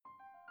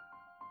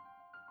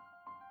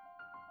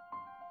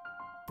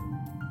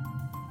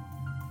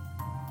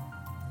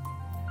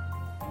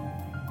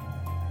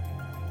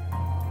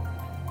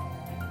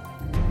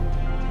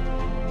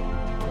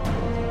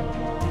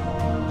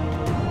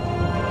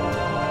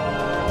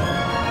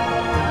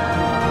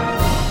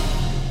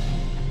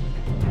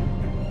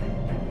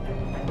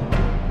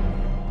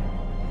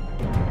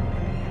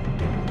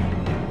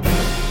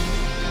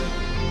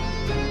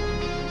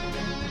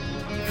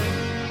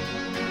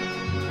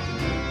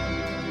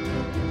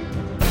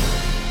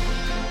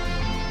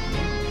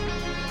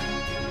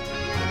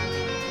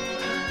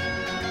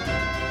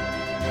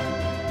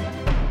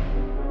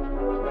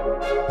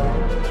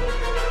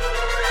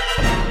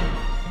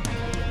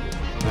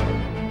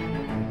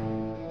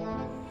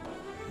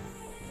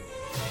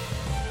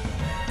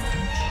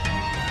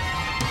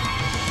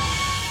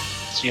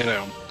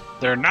since,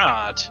 they're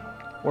not,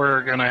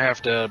 we're going to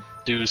have to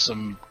do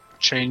some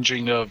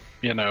changing of,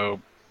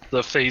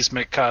 the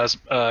phasmic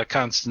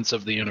constants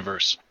of the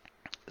universe.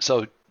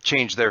 So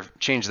change their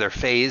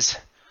phase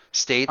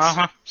states,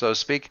 Uh-huh. so to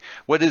speak.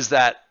 What does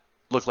that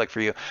look like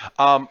for you?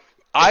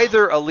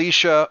 Either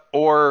Alicia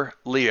or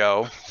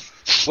Leo.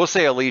 We'll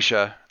say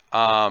Alicia.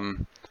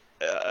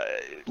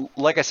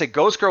 Like I said,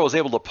 Ghost Girl was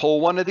able to pull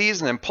one of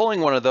these, and then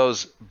pulling one of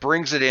those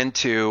brings it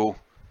into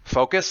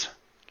focus,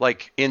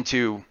 like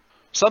into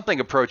something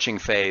approaching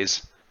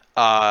phase,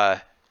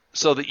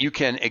 so that you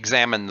can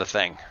examine the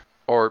thing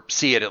or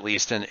see it at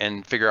least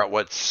and figure out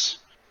what's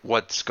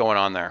going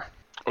on there.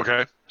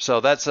 Okay. So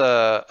that's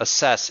a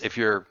assess if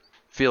you're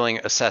feeling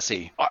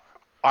assessy.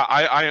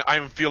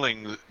 I'm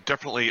feeling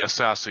definitely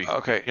assessy.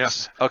 Okay.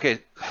 Yes. Okay.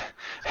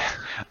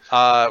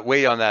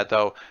 Wait on that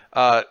though.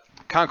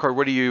 Concord,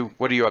 what are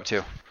you up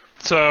to?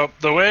 So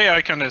the way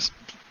I kind of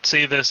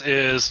see this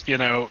is,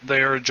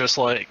 they're just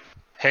like,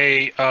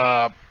 hey,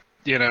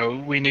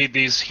 we need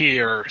these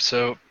here.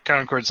 So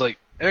Concord's like,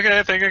 okay,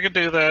 I think I could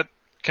do that.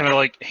 Kind of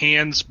like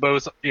hands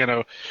both,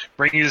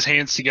 bring his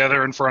hands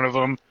together in front of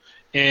him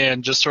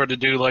and just sort of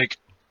do like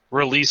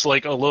release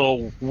like a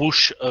little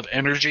whoosh of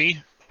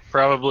energy.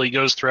 Probably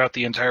goes throughout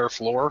the entire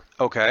floor.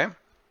 Okay.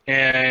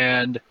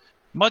 And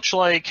much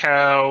like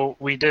how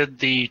we did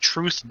the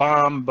truth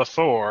bomb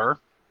before,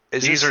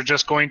 these are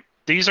just going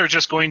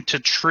to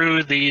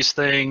true these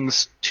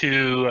things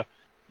to,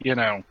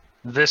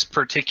 this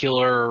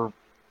particular,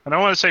 I don't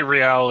want to say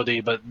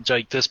reality, but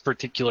like this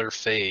particular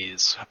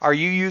phase. Are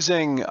you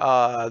using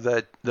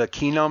the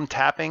Kenome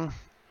tapping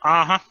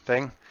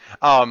thing?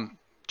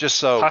 Just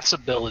so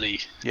possibility.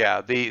 Yeah,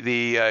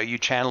 the you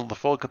channel the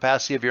full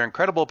capacity of your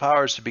incredible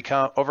powers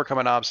to overcome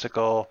an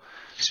obstacle.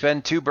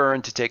 Spend 2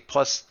 burn to take a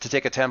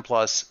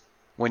 10+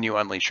 when you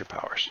unleash your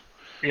powers.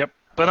 Yep,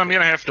 but I'm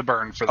gonna have to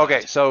burn for that.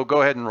 Okay, so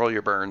go ahead and roll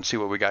your burn. See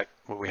what we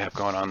have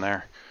going on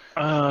there.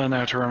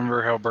 Now to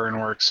remember how burn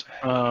works.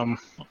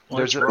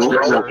 There's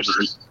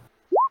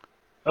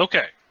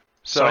Okay,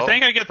 so I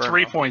think I get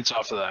 3 on. points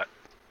off of that.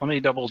 Let me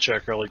double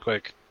check really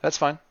quick. That's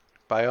fine.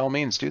 By all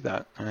means, do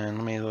that. And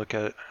let me look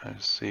at it.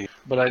 Let's see.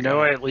 But I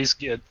know I at least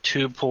get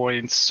 2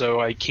 points, so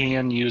I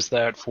can use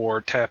that for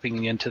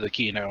tapping into the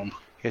Kenome.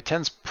 Yeah,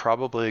 10's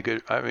probably a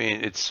good. I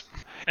mean, it's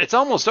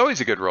almost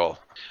always a good roll.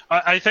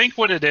 I think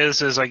what it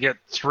is I get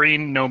 3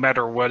 no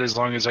matter what, as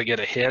long as I get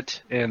a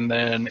hit, and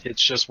then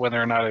it's just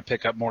whether or not I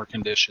pick up more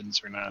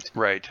conditions or not.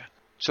 Right.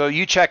 So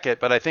you check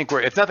it, but I think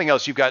if nothing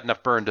else, you've got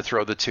enough burn to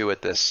throw the 2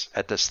 at this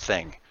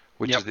thing,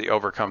 which is the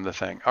overcome the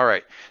thing. All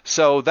right.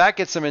 So that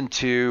gets them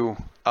into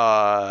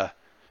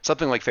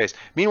something like phase.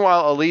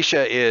 Meanwhile,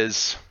 Alicia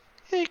is.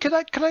 Hey, could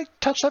I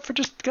touch that for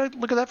just? Can I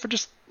look at that for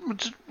just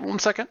 1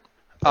 second?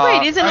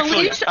 Wait, isn't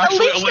Alicia?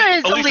 Alicia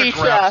is Alicia.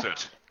 Grabs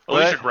it.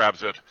 Alicia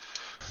grabs it.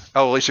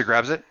 Oh, Alicia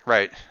grabs it.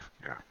 Right.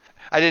 Yeah.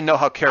 I didn't know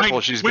how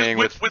careful she's being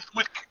with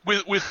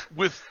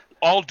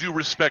all due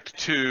respect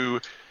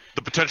to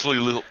the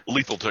potentially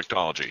lethal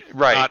technology,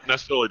 right? Not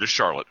necessarily to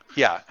Charlotte.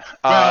 Yeah.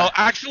 Well,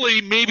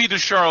 actually, maybe to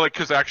Charlotte,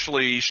 because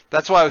actually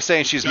that's why I was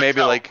saying she's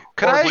maybe like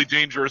horribly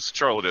dangerous.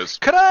 Charlotte is.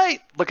 Could I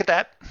look at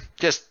that?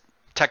 Just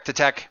tech to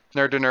tech,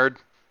 nerd to nerd,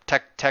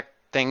 tech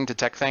thing to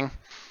tech thing,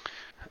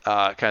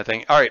 kind of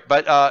thing. All right,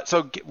 but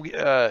so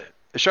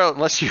Charlotte,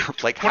 unless you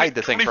like hide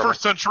the thing from her. 21st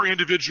century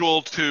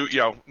individual to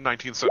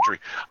 19th century.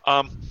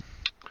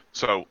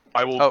 So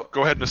I will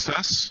go ahead and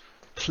assess.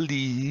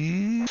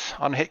 Please.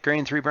 On hit,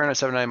 gain 3 burn, a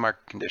 7/9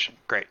 mark condition.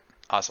 Great.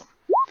 Awesome.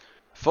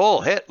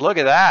 Full hit. Look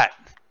at that.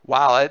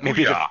 Wow, that may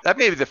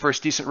be the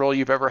first decent roll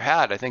you've ever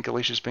had. I think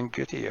Alicia's been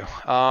good to you.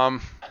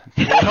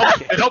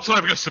 It helps when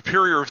having a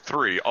superior of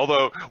 3,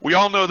 although we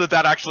all know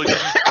that actually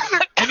doesn't do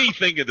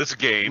anything in this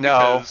game.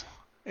 No.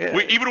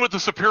 Even with the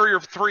superior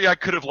of 3, I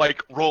could have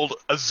rolled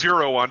a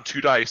 0 on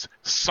 2 dice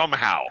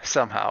somehow.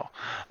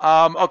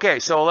 Okay,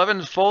 so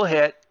 11 is full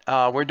hit.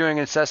 We're doing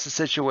assess the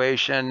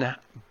situation.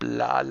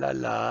 Blah, blah,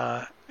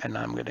 blah. And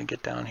I'm going to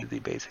get down here the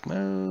basic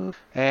move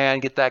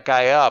and get that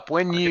guy up.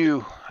 I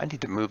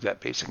need to move that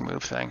basic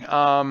move thing.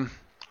 I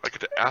get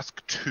to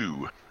ask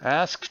 2.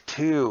 Ask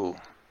 2.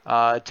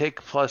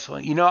 Take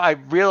 +1. I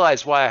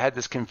realized why I had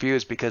this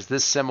confused, because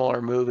this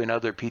similar move in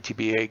other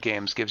PTBA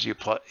games gives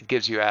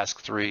you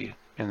ask 3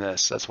 in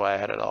this. That's why I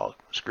had it all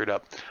screwed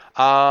up.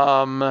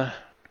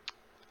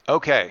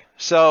 Okay,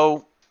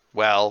 so,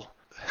 well,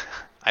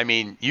 I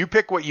mean, you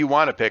pick what you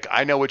want to pick.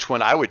 I know which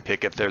one I would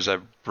pick if there's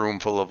a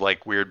room full of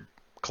weird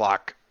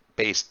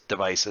clock-based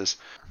devices.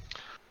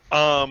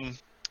 Do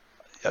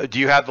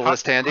you have the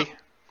list handy?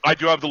 I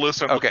do have the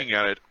list. I'm looking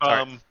at it.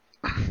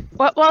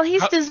 While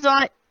he's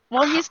designed.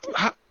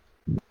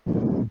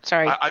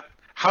 Sorry.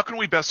 How can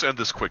we best end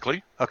this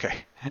quickly? Okay.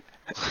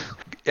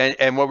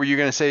 And what were you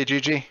going to say,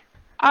 Gigi?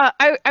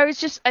 I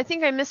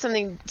think I missed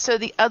something. So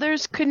the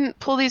others couldn't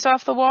pull these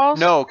off the walls?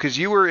 No, because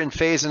you were in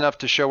phase enough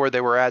to show where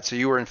they were at, so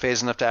you were in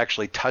phase enough to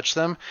actually touch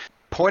them.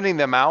 Pointing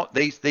them out,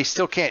 they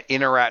still can't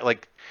interact.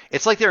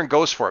 It's like they're in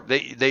ghost form.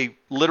 They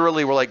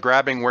literally were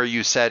grabbing where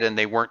you said, and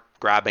they weren't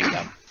grabbing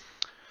them.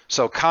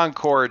 So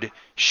Concord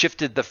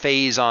shifted the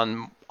phase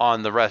on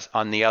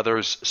the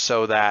others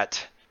so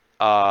that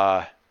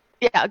Yeah,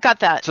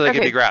 got that. so they could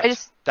Okay, be grabbed. I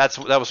just, That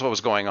was what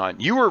was going on.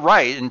 You were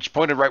right and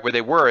pointed right where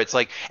they were. It's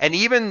like, and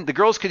even the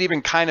girls could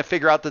even kind of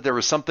figure out that there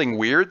was something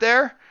weird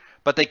there,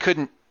 but they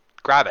couldn't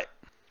grab it.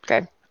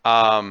 okay.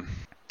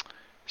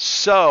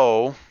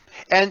 So,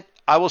 and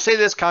I will say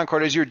this,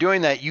 Concord, as you're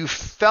doing that, you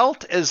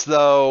felt as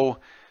though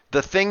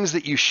the things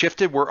that you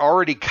shifted were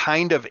already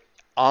kind of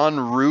en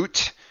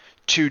route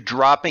to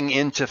dropping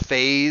into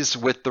phase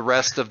with the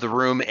rest of the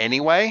room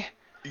anyway.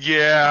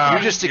 Yeah.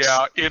 You're just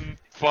in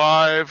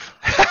 5,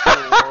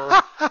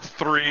 4,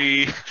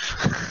 3.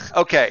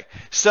 Okay,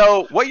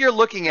 so what you're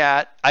looking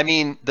at, I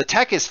mean, the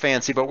tech is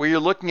fancy, but what you're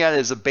looking at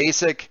is a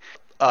basic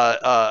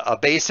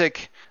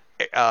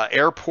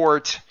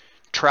airport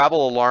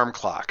travel alarm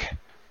clock,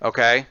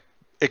 okay?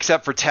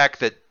 Except for tech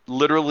that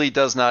literally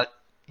does not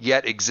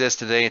yet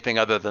exist as anything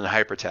other than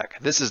hypertech.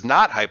 This is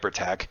not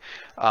hypertech,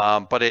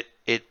 but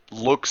it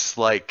looks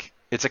like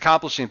it's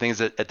accomplishing things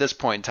that at this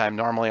point in time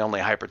normally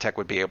only hypertech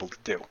would be able to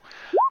do.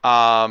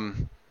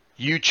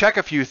 You check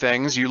a few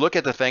things, you look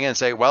at the thing and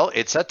say, well,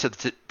 it's set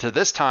to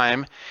this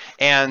time,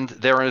 and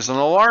there is an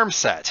alarm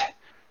set.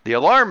 The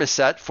alarm is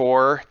set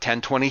for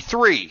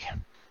 10:23.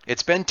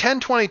 It's been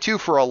 10:22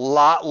 for a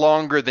lot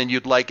longer than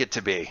you'd like it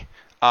to be.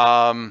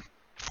 The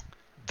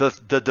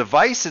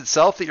device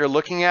itself that you're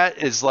looking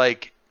at is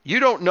like, you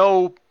don't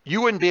know,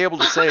 you wouldn't be able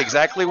to say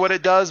exactly what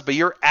it does, but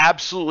you're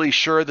absolutely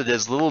sure that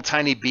there's little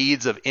tiny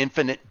beads of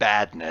infinite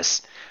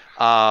badness.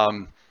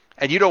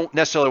 And you don't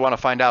necessarily want to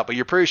find out, but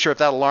you're pretty sure if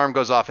that alarm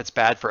goes off, it's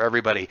bad for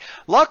everybody.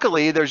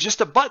 Luckily, there's just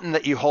a button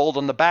that you hold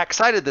on the back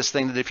side of this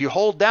thing that if you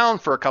hold down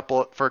for a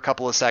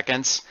couple of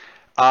seconds,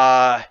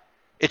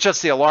 it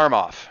shuts the alarm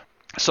off,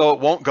 so it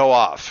won't go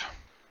off.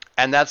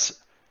 And that's,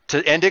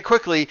 to end it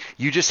quickly,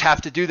 you just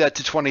have to do that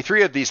to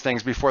 23 of these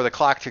things before the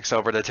clock ticks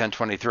over to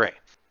 10:23,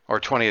 or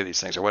 20 of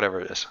these things, or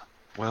whatever it is.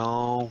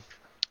 Well,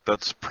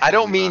 that's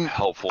probably not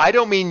helpful. I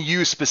don't mean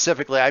you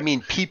specifically. I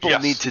mean people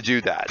Yes. need to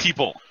do that.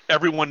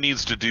 Everyone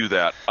needs to do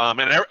that.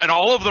 And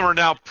all of them are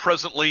now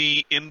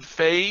presently in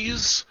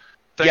phase.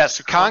 Yes,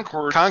 to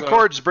Concord's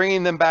Concord's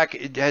bringing them back.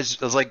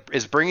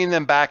 Is bringing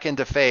them back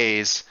into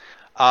phase.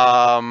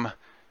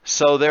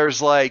 So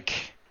there's like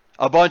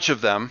a bunch of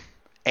them,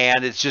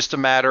 and it's just a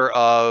matter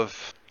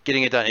of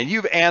getting it done. And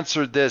you've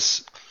answered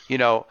this. You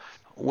know,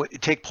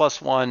 take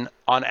 +1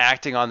 on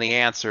acting on the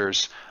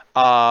answers.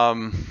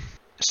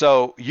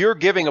 So you're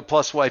giving a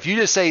 +1. If you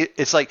just say,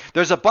 it's like,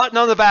 there's a button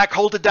on the back,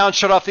 hold it down,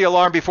 shut off the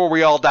alarm before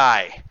we all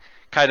die,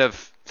 kind of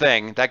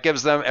thing. That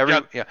gives them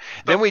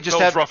Then we just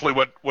have roughly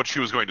what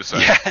she was going to say.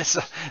 Yes,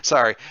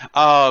 sorry.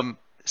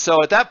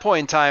 So at that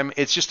point in time,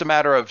 it's just a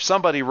matter of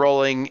somebody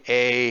rolling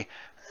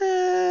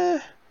I'm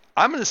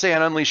going to say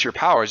an Unleash Your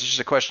Powers. It's just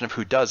a question of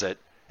who does it.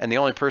 And the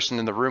only person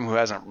in the room who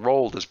hasn't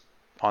rolled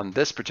on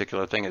this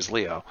particular thing is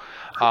Leo.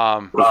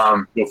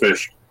 Go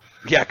fish.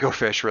 Yeah, go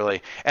fish,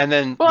 really. And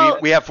then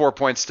we have 4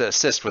 points to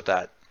assist with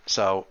that.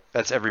 So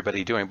that's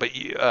everybody doing. But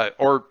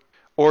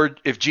or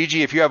if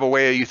Gigi, if you have a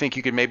way you think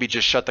you could maybe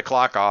just shut the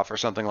clock off or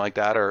something like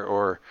that,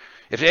 or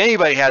if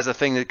anybody has a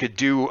thing that could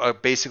do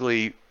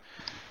basically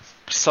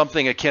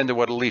something akin to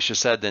what Alicia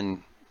said,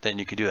 then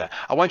you could do that.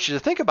 I want you to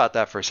think about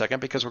that for a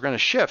second because we're going to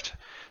shift.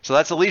 So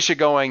that's Alicia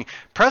going,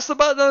 press the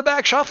button on the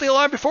back, shut off the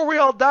alarm before we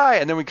all die.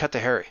 And then we cut to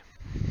Harry.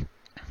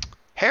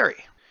 Harry,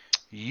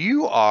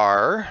 you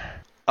are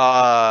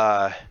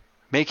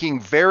making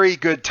very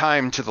good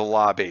time to the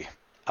lobby.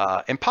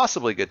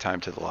 Impossibly good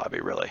time to the lobby,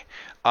 really.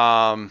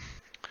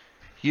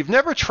 You've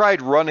never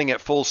tried running at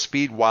full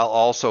speed while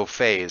also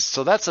phased,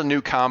 so that's a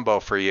new combo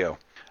for you.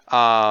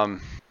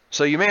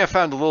 So you may have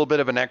found a little bit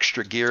of an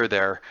extra gear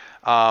there.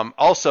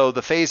 Also,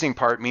 the phasing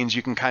part means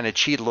you can kind of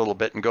cheat a little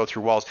bit and go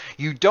through walls.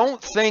 You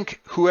don't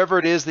think whoever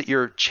it is that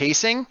you're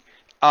chasing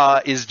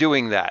is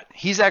doing that.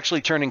 He's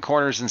actually turning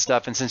corners and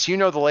stuff, and since you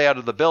know the layout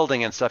of the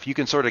building and stuff, you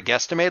can sort of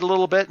guesstimate a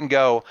little bit and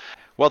go,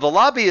 well, the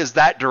lobby is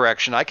that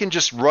direction. I can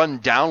just run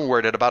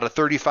downward at about a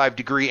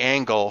 35-degree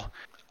angle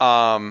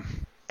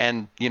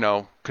and,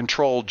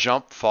 control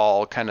jump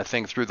fall kind of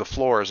thing through the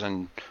floors,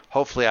 and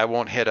hopefully I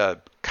won't hit a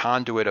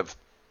conduit of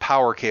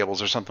power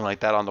cables or something like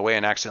that on the way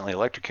and accidentally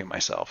electrocute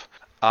myself.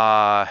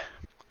 That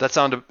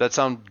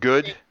sound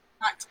good?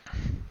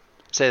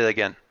 Say that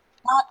again.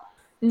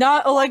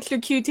 Not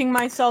electrocuting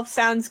myself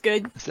sounds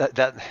good.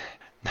 That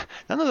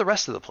none of the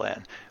rest of the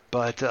plan,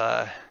 but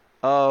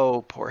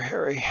oh, poor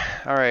Harry.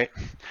 All right.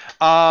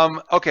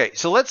 Okay,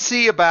 so let's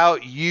see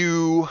about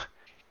you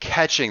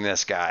catching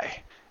this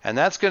guy. And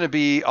that's going to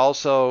be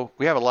also,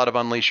 we have a lot of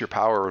Unleash Your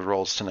Powers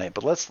rolls tonight,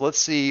 but let's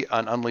see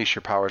an Unleash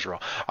Your Powers roll.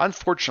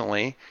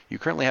 Unfortunately, you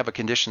currently have a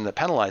condition that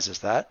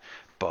penalizes that,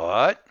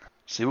 but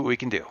see what we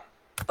can do.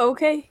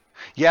 Okay.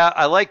 Yeah,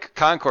 I like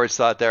Concord's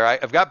thought there.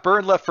 I've got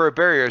burn left for a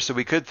barrier, so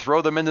we could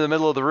throw them into the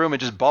middle of the room and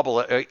just bubble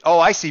it. Oh,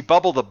 I see.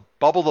 Bubble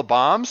the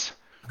bombs.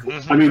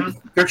 I mean,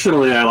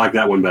 fictionally, I like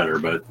that one better,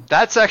 but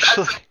that's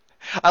actually,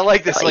 I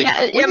like this. Like,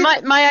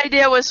 my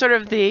idea was sort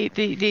of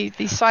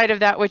the side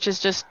of that, which is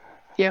just,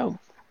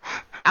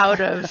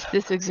 out of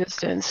this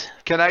existence.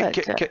 Can I?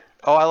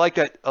 Oh, I like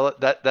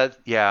that.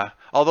 Yeah.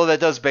 Although that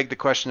does beg the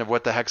question of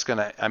what the heck's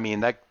gonna. I mean,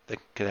 that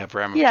could have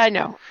ramifications. Yeah, I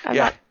know.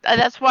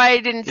 That's why I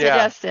didn't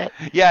suggest it.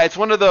 Yeah, it's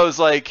one of those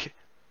like.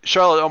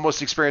 Charlotte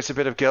almost experienced a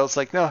bit of guilt. It's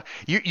like, no,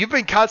 you've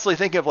been constantly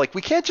thinking of like,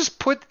 we can't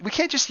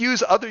just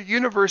use other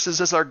universes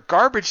as our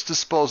garbage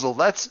disposal.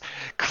 That's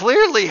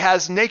clearly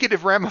has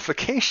negative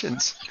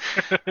ramifications.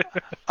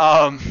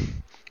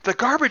 The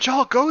garbage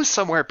all goes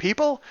somewhere,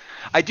 people.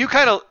 I do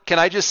kind of, can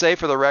I just say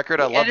for the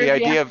record, I love the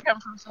idea of come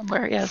from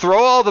somewhere, yes. Throw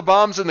all the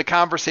bombs in the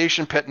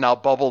conversation pit and I'll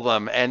bubble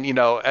them. And,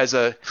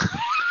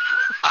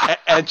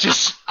 and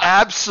just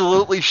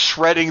absolutely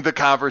shredding the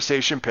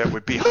conversation pit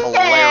would be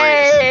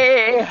hilarious.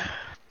 Yay!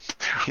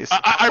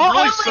 I'm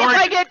really sorry.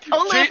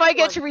 If I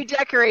get to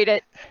redecorate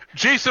it.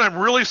 Jason, I'm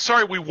really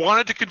sorry. We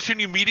wanted to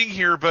continue meeting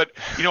here, but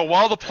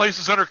while the place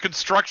is under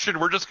construction,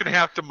 we're just going to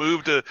have to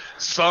move to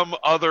some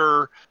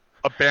other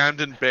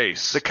abandoned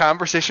base. The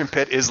conversation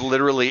pit is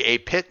literally a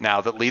pit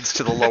now that leads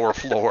to the lower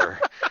floor.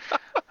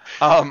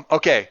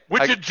 Okay.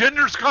 Which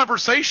engenders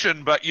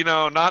conversation, but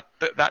not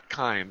that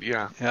kind.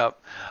 Yeah.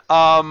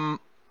 Yep.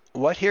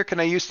 What here can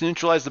I use to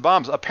neutralize the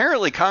bombs?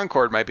 Apparently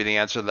Concord might be the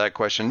answer to that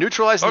question.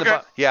 Neutralizing the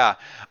bombs. Yeah.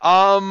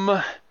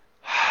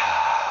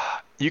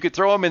 You could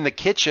throw them in the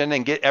kitchen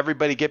and get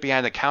everybody get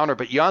behind the counter,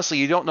 but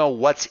you don't know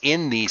what's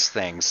in these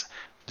things.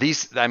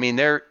 If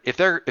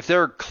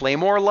they're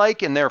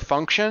Claymore-like in their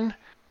function,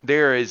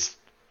 it's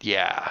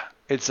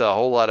a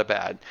whole lot of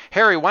bad.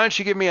 Harry, why don't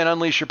you give me an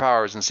Unleash Your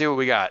Powers and see what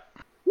we got?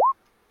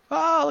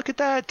 Oh, look at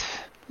that.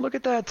 Look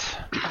at that.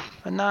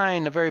 A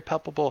 9, a very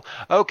palpable.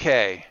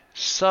 Okay.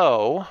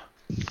 So,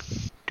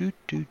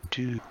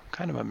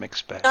 kind of a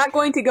mixed bag. Not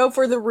going to go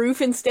for the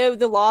roof instead of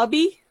the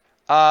lobby?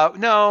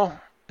 No.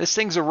 This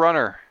thing's a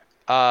runner.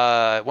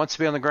 Wants to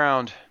be on the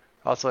ground.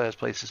 Also has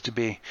places to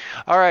be.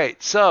 All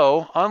right.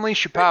 So,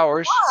 unleash your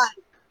powers.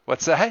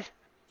 What's that?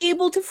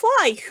 Able to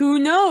fly. Who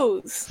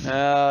knows?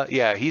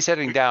 Yeah, he's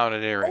heading down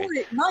at any rate. Or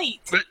at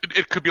night.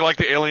 It could be like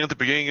the alien at the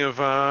beginning of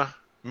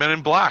Men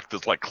in Black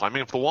that's like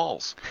climbing up the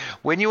walls.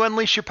 When you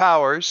unleash your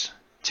powers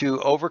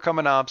to overcome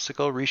an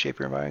obstacle, reshape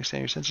your environment,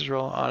 extend your senses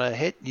roll. On a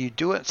hit, you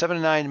do it 7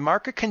 to 9,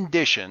 mark a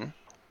condition,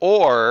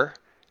 or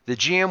the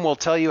GM will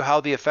tell you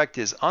how the effect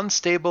is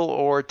unstable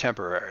or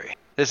temporary.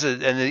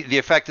 The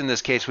effect in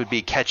this case would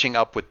be catching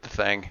up with the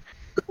thing.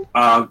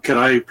 Can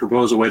I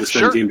propose a way to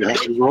spend team to help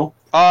this roll?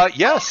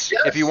 Yes,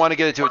 if you want to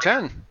get it to a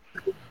 10.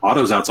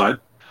 Otto's outside.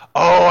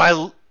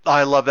 Oh,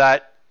 I love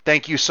that.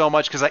 Thank you so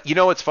much, because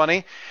what's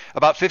funny?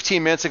 About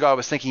 15 minutes ago, I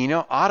was thinking,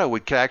 Otto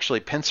could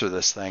actually pincer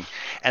this thing.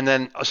 And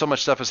then so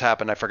much stuff has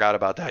happened, I forgot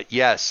about that.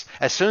 Yes.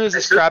 As soon as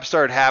the scrap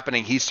started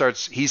happening, he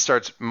starts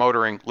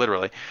motoring,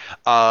 literally,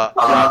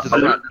 around to the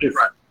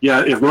front.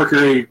 If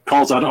Mercury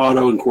calls out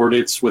Otto and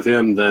coordinates with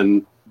him,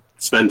 then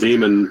spend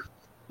team and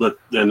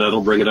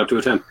that'll bring it up to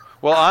a 10.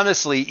 Well,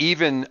 honestly,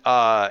 even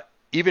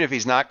if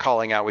he's not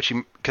calling out,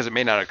 because it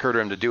may not occur to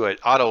him to do it,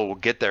 Otto will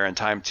get there in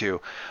time too.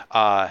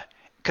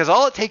 Because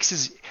all it takes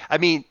is,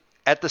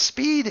 at the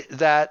speed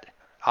that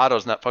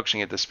Otto's not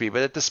functioning at the speed,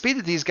 but at the speed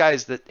that these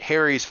guys that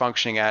Harry's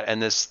functioning at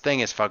and this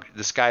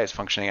guy is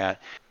functioning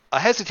at, a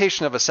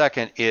hesitation of a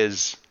second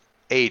is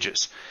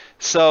ages.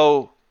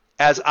 So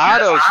as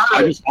Otto's,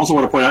 I just also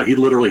want to point out he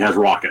literally has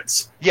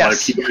rockets.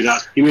 Yes, he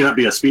may not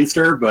be a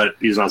speedster, but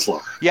he's not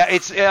slow. Yeah,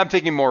 I'm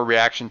thinking more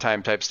reaction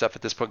time type stuff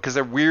at this point because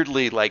they're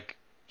weirdly like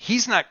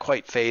he's not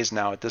quite phased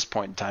now at this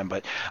point in time.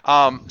 But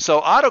so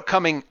Otto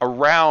coming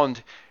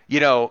around,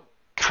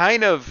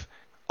 kind of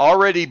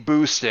already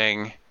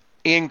boosting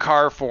in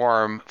car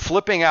form,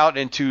 flipping out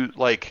into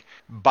like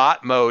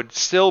bot mode,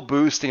 still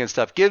boosting and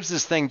stuff, gives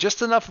this thing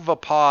just enough of a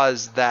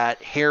pause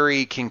that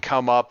Harry can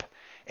come up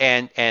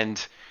and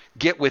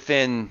get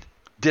within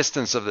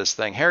distance of this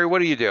thing. Harry, what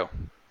do you do?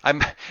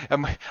 I'm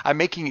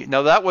making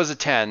now that was a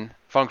 10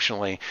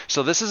 functionally,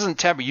 so this isn't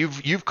 10, but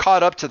you've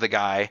caught up to the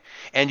guy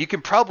and you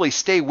can probably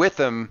stay with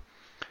him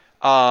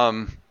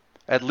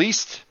at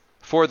least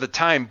for the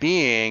time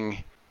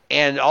being.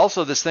 And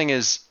also this thing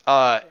is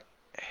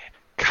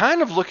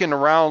kind of looking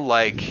around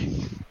like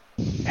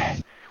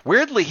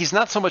weirdly he's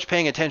not so much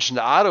paying attention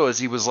to Otto as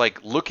he was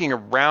like looking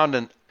around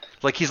and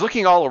like he's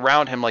looking all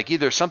around him like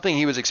either something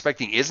he was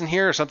expecting isn't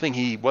here or something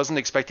he wasn't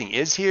expecting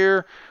is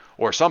here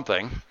or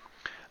something.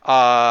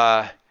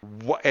 And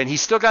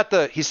he's still got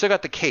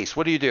the case.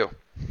 What do you do?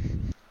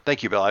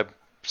 Thank you, Bill. I'm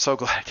so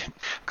glad.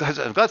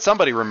 I'm glad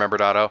somebody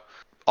remembered Otto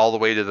all the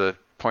way to the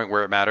point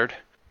where it mattered.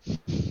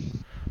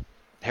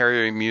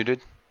 Harry, are you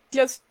muted?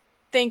 Just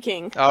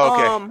thinking.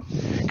 Oh, okay.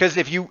 Because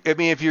if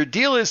your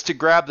deal is to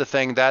grab the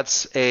thing,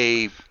 that's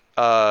a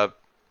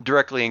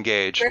directly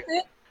engage. Trip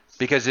it?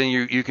 Because then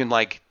you can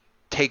like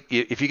take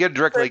if you get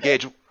directly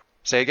engaged.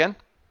 Say again.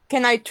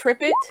 Can I trip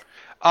it?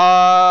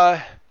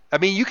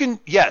 You can.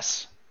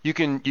 Yes, you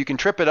can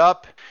trip it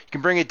up. You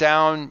can bring it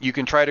down. You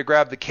can try to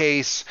grab the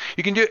case.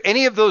 You can do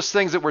any of those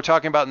things that we're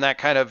talking about in that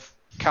kind of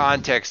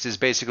context. Is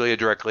basically a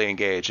directly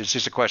engage. It's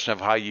just a question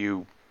of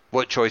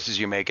what choices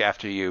you make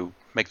after you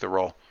make the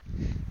roll.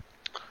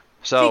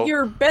 So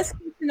figure best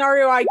case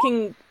scenario, I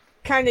can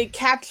kind of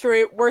capture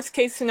it. Worst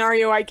case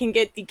scenario, I can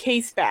get the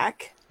case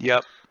back.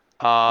 Yep.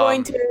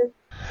 Going to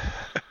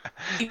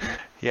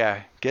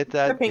Yeah, get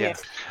that. tripping Yeah.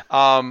 it.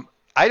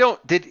 I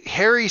don't. Did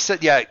Harry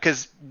said yeah?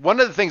 Because one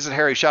of the things that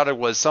Harry shouted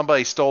was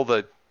somebody stole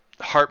the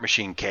heart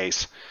machine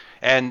case,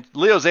 and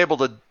Leo's able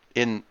to,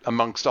 in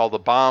amongst all the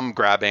bomb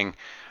grabbing,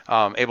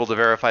 able to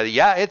verify that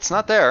yeah, it's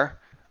not there.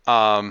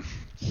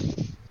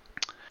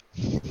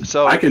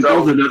 So I can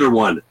build another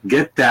one.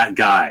 Get that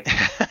guy.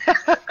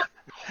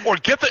 Or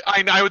get the.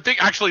 I would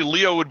think actually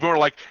Leo would more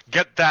like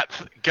get that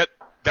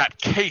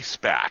case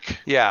back.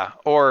 Yeah,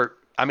 or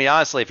I mean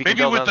honestly, if you can Maybe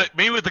build with another,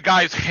 maybe with the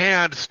guy's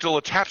hand still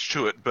attached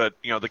to it, but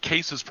the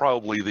case is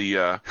probably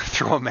the.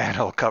 throw a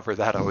manhole cover,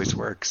 that always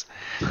works.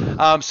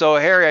 So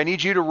Harry, I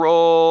need you to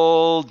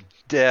roll.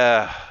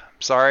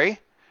 Sorry,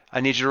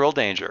 I need you to roll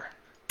danger.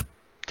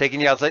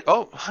 Taking you outside.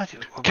 Oh,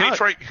 Can wow. you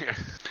try?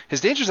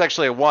 His danger is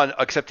actually a 1,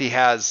 except he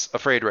has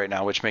afraid right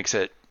now, which makes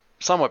it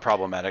somewhat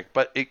problematic,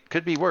 but it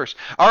could be worse.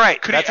 All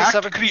right, Could that's he a act?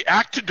 7. Could he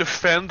act to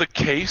defend the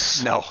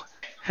case? No.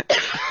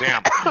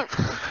 Damn.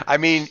 I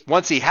mean,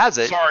 once he has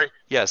it. Sorry.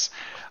 Yes.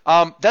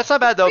 That's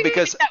not bad, though,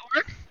 because.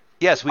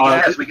 Yes, we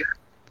Uh, can.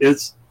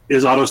 Is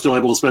Otto still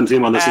able to spend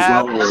team on this as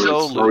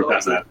well, or are we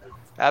past that?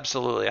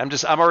 Absolutely.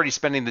 I'm already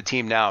spending the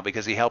team now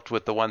because he helped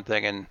with the one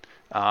thing, and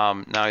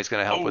now he's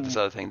going to help with this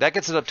other thing. That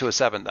gets it up to a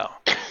 7, though.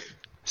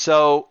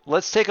 So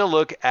let's take a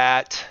look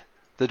at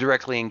the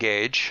directly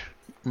engage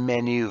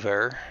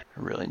maneuver. I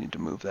really need to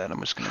move that.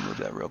 I'm just going to move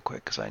that real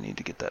quick because I need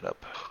to get that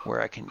up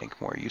where I can make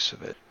more use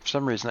of it. For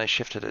some reason, I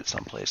shifted it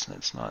someplace and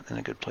it's not in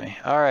a good place.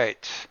 All right.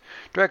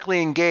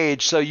 Directly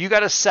engage. So you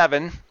got a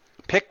 7.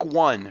 Pick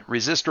one.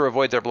 Resist or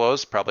avoid their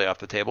blows. Probably off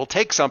the table.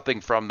 Take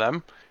something from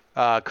them.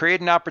 Create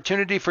an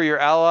opportunity for your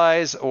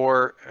allies,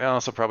 or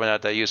also probably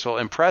not that useful.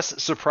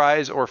 Impress,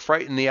 surprise, or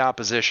frighten the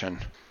opposition.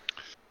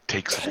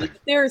 Take something.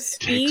 There's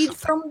speed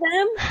from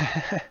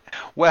them.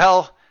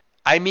 Well,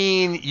 I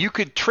mean, you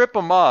could trip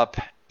them up,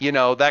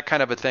 that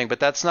kind of a thing, but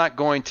that's not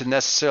going to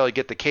necessarily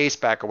get the case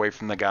back away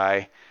from the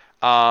guy.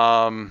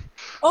 Oh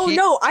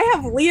no, I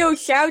have Leo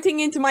shouting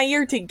into my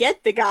ear to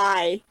get the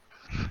guy.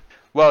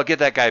 Well, get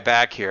that guy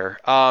back here.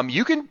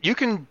 You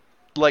can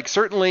like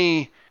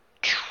certainly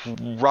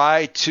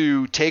try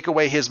to take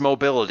away his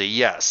mobility,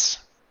 yes.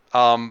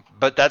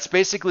 But that's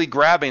basically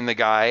grabbing the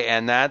guy,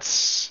 and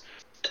that's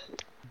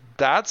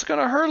going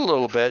to hurt a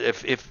little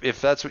bit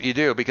if that's what you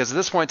do, because at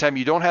this point in time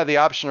you don't have the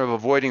option of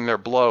avoiding their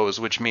blows,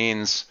 which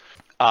means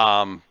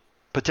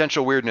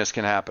potential weirdness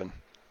can happen.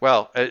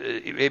 Well,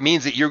 it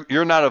means that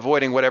you're not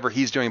avoiding whatever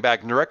he's doing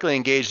back. Directly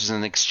engaged is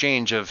an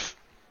exchange of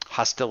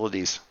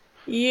hostilities.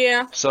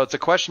 Yeah. So it's a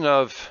question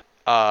of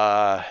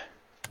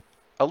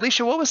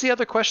Alicia, what was the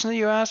other question that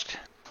you asked?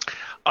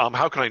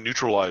 How can I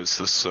neutralize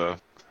this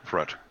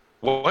threat?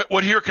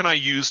 What here can I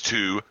use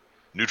to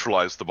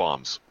neutralize the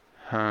bombs?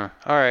 All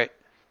right.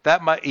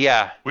 That might,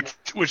 yeah. Which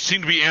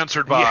seem to be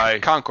answered by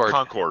Concord.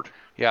 Concord.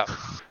 Yeah.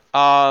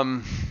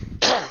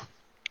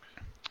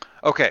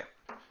 Okay.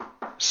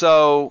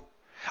 So,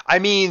 I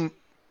mean,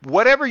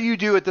 whatever you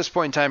do at this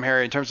point in time,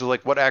 Harry, in terms of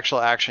like what actual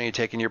action you're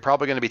taking, you're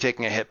probably going to be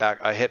taking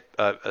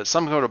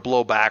some sort of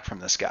blow back from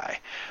this guy.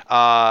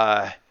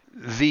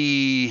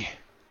 He's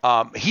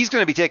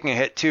going to be taking a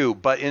hit too,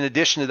 but in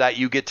addition to that,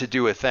 you get to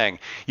do a thing.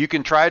 You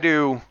can try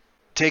to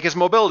take his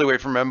mobility away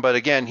from him, but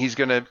again, he's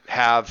going to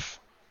have,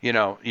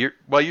 you're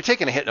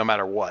taking a hit no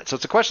matter what. So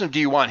it's a question of, do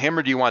you want him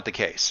or do you want the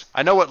case?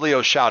 I know what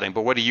Leo's shouting,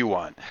 but what do you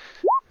want?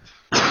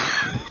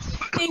 I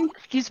think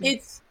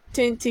it's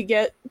to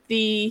get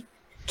the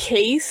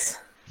case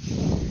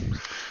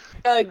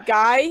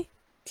guy,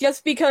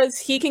 just because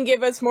he can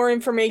give us more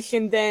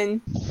information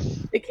than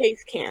the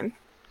case can.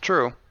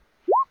 True.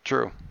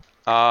 You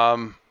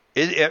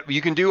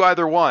can do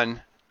either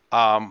one.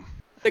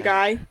 The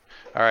guy.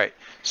 All right.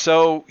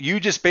 So you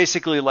just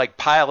basically like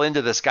pile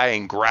into this guy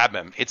and grab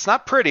him. It's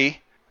not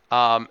pretty.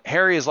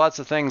 Harry has lots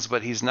of things,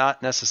 but he's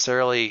not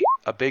necessarily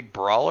a big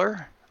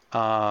brawler.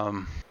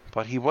 But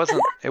he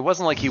wasn't. It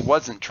wasn't like he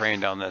wasn't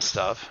trained on this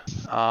stuff.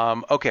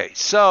 Okay.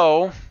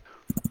 So.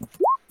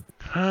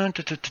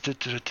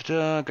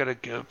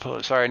 Gotta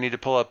pull. Sorry, I need to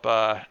pull up.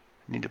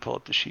 Need to pull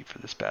up the sheet for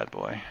this bad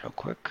boy real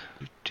quick.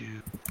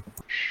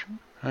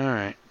 All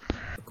right.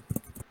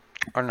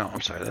 Oh no,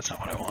 I'm sorry. That's not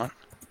what I want.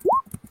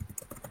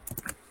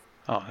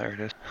 Oh, there it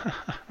is.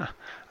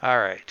 All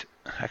right.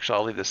 Actually,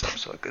 I'll leave this up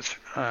so it gets.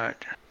 All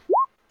right.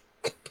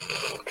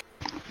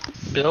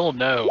 Bill,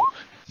 no.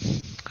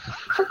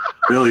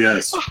 Bill,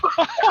 yes.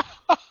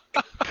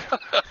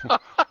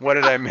 What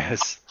did I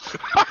miss?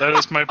 That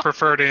is my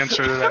preferred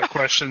answer to that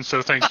question,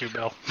 so thank you,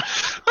 Bill.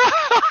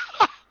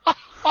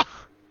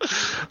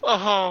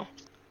 Oh.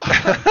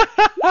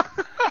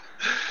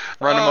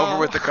 Run him over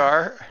with the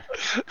car?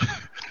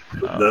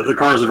 The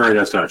car is a very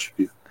nice touch.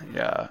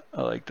 Yeah,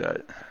 I like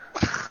that.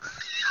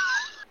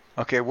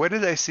 Okay, what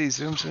did I see?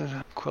 Zooms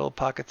in quill,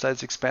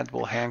 pocket-sized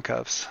expandable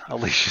handcuffs.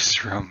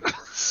 Alicia's room.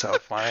 So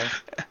funny.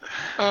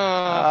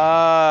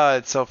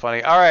 It's so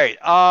funny. All right.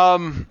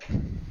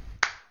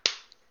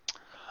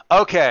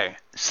 Okay,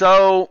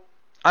 so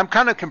I'm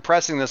kind of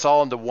compressing this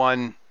all into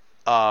one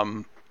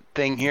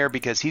thing here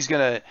because he's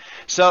gonna.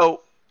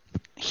 So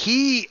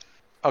he.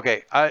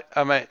 Okay,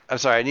 I'm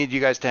sorry. I need you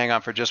guys to hang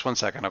on for just 1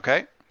 second.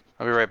 Okay,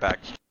 I'll be right back.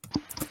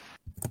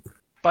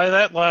 By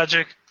that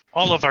logic,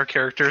 all of our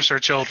characters are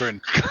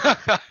children.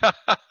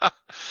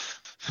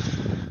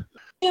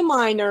 A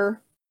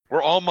minor.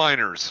 We're all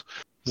minors.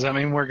 Does that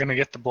mean we're gonna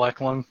get the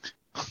black lung?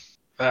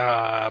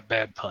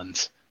 Bad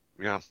puns.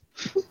 Yeah.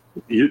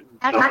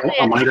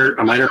 A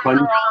minor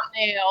pun.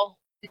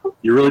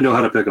 You really know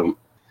how to pick them.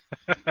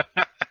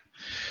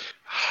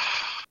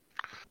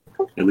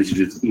 At least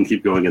you just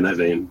keep going in that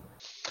vein.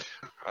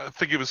 I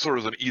think it was sort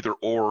of an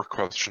either-or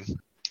question.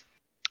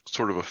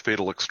 Sort of a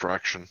fatal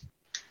extraction.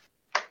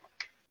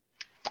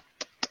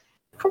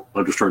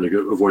 I'm just trying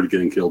to avoid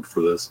getting killed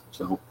for this.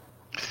 So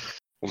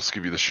We'll just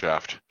give you the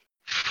shaft.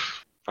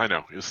 I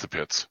know, it's the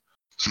pits.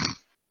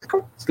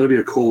 it's going to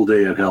be a cold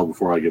day in hell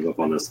before I give up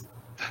on this.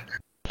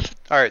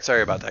 All right,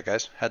 sorry about that,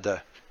 guys. Had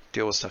to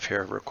deal with stuff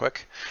here real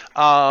quick.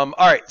 All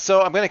right,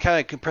 so I'm going to kind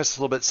of compress this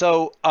a little bit.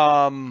 So,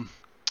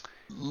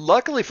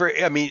 luckily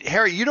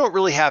Harry, you don't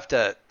really have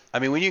to. I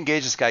mean, when you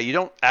engage this guy, you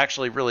don't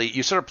actually really.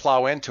 You sort of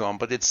plow into him,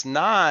 but it's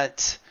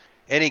not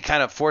any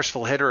kind of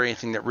forceful hit or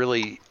anything that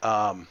really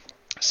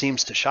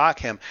seems to shock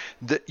him.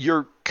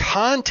 Your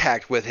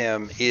contact with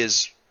him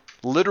is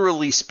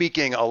literally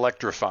speaking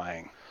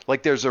electrifying.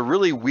 Like there's a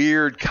really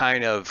weird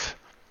kind of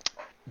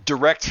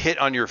direct hit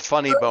on your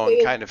funny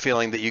bone kind of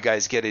feeling that you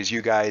guys get as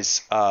you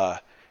guys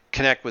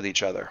connect with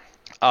each other.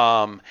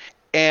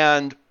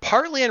 And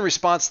partly in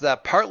response to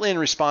that, partly in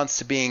response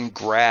to being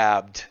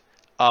grabbed,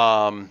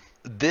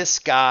 this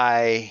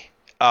guy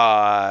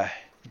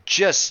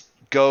just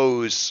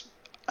goes,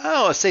 I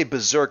don't want to say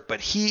berserk,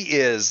 but he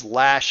is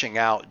lashing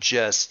out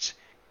just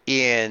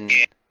in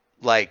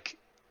like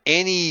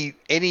any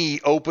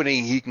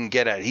opening he can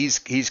get at.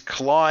 He's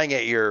clawing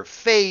at your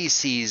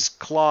face. He's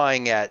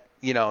clawing at,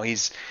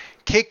 he's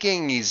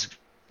kicking. He's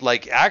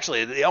like,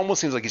 actually, it almost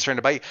seems like he's trying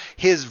to bite.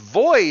 His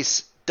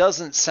voice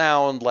doesn't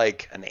sound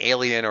like an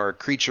alien or a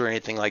creature or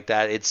anything like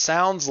that. It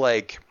sounds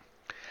like,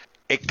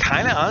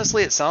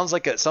 honestly, it sounds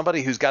like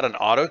somebody who's got an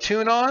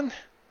auto-tune on,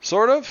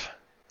 sort of.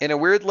 In a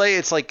weird way,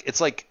 it's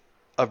like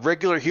a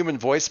regular human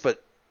voice,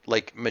 but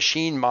like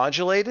machine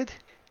modulated.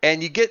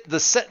 And you get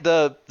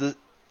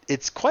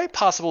it's quite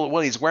possible that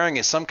what he's wearing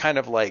is some kind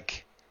of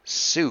like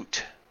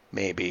suit,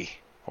 maybe,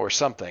 or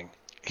something.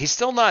 He's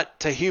still not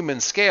to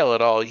human scale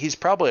at all. He's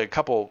probably a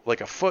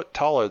foot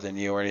taller than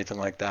you or anything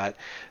like that.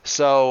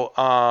 So,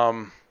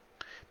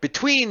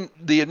 between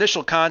the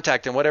initial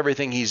contact and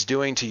everything he's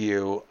doing to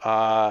you,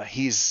 I'm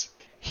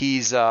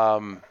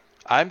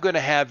going to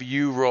have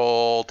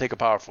you take a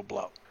powerful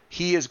blow.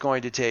 He is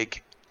going to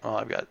take,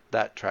 I've got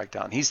that tracked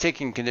down. He's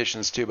taking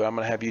conditions too, but I'm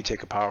going to have you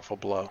take a powerful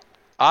blow.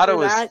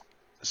 Otto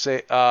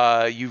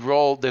you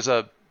roll, there's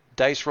a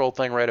dice roll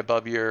thing right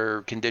above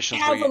your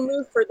conditions. I have a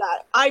move for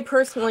that. I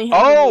personally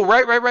have a move.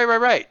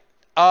 Right.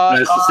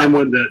 That's the same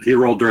one that he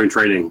rolled during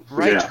training.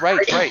 Right.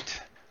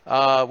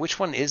 Which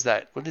one is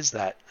that? What is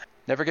that?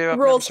 Never gave up.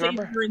 Roll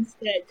savior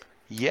instead.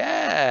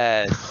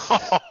 Yes.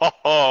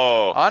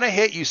 On a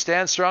hit, you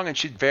stand strong and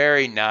shoot.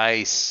 Very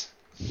nice.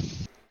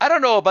 I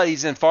don't know about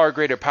he's in far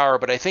greater power,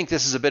 but I think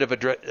this is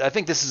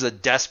a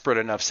desperate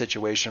enough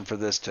situation for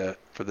this to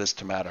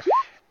matter.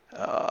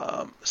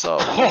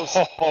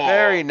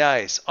 Very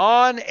nice.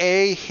 On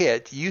a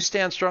hit, you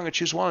stand strong and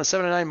choose one on a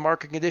 7 to 9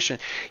 marking condition.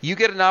 You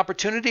get an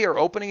opportunity or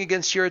opening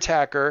against your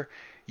attacker.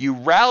 You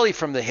rally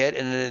from the hit,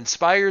 and it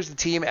inspires the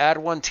team. Add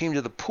one team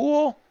to the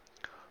pool.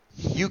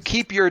 You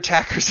keep your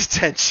attacker's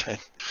attention.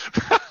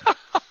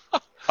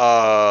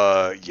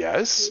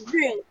 Yes.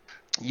 Really?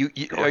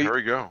 Here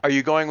we go. Are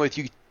you going with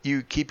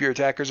you keep your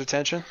attacker's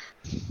attention?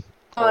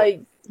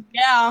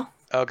 Yeah.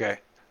 Okay.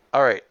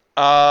 All right.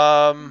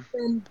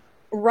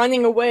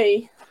 Running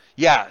away.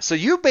 Yeah, so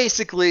you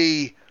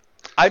basically,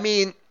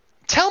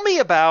 tell me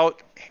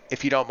about,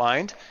 if you don't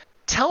mind,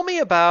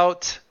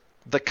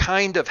 the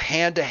kind of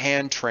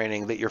hand-to-hand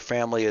training that your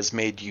family has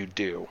made you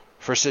do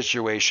for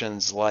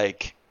situations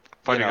like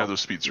fighting other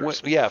speedsters.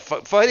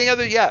 Fighting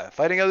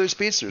other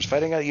speedsters,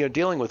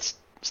 dealing with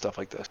stuff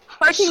like this.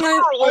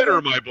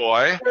 Later, my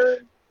boy.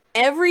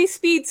 Every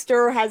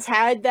speedster has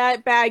had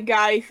that bad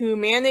guy who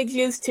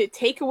manages to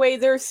take away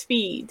their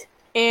speed.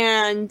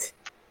 And,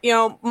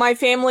 my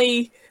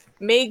family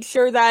made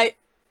sure that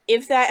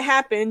if that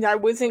happened, I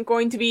wasn't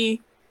going to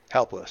be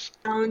helpless.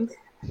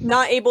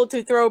 Not able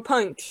to throw a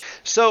punch.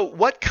 So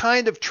what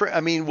kind of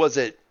was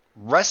it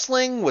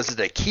wrestling? Was it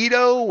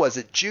Aikido? Was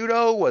it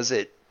judo? Was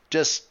it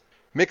just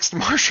mixed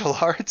martial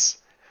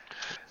arts?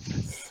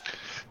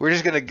 We're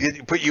just going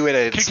to put you in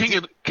a...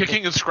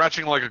 Kicking and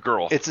scratching like a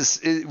girl. We're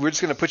just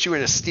going to put you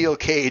in a steel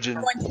cage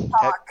and...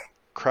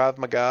 Krav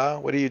Maga?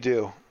 What do you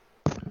do?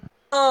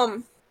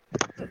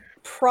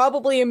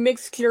 Probably a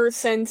mixture,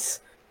 since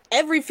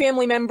every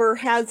family member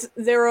has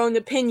their own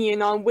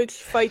opinion on which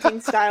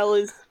fighting style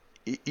is...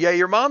 Yeah,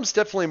 your mom's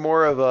definitely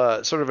more of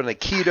a sort of an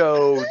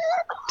Aikido,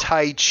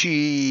 Tai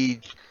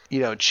Chi,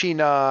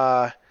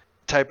 China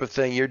type of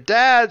thing. Your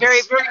dad's... Very,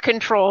 very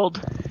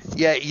controlled.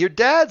 Yeah, your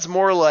dad's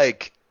more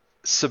like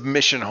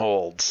submission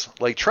holds.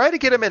 Like, try to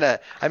get him in a.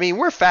 I mean,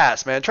 we're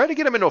fast, man. Try to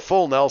get him into a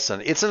full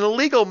Nelson. It's an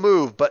illegal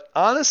move, but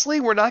honestly,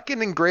 we're not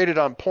getting graded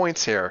on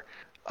points here.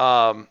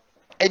 And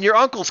your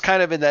uncle's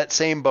kind of in that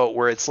same boat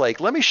where it's like,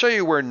 let me show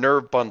you where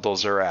nerve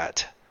bundles are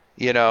at.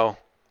 You know.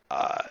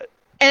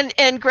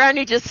 And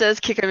Granny just says,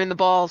 kick him in the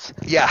balls.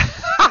 Yeah.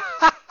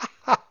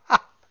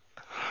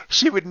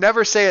 She would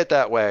never say it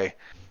that way,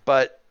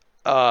 but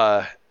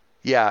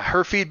yeah,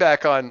 her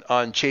feedback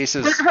on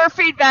Chase's. Her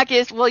feedback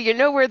is, well, you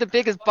know where the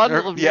biggest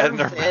bundle of nerves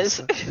nerve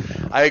is.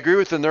 I agree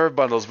with the nerve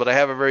bundles, but I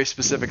have a very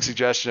specific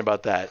suggestion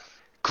about that.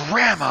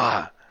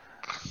 Grandma.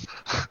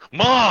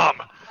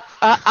 Mom.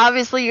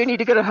 Obviously, you need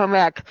to go to home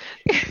ec.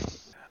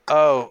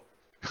 Oh,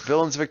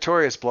 Villains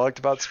Victorious blogged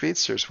about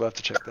speedsters. We'll have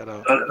to check that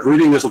out.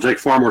 Reading this will take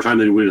far more time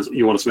than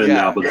you want to spend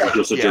now, but it's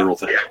just a general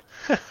thing.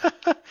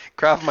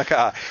 Krav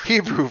Maga,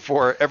 Hebrew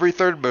for every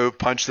third move,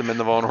 punch them in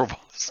the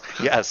vulnerables.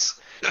 Yes,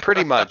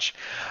 pretty much.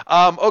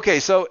 Okay,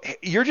 so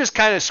you're just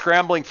kind of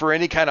scrambling for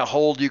any kind of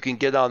hold you can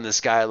get on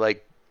this guy,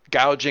 like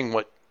gouging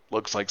what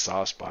looks like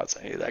soft spots,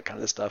 any of that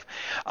kind of stuff.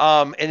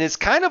 And it's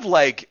kind of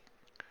like,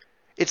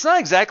 it's not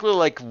exactly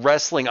like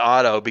wrestling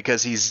Otto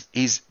because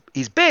he's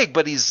big,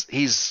 but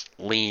he's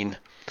lean.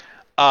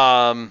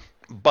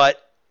 But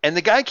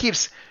the guy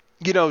keeps,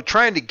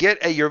 trying to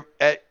get at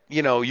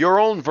your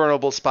own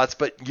vulnerable spots,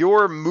 but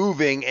you're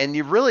moving and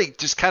you're really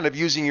just kind of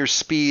using your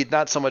speed,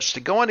 not so much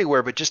to go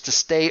anywhere, but just to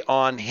stay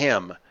on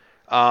him,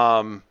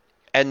 and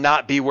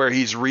not be where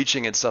he's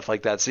reaching and stuff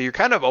like that. So you're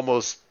kind of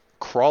almost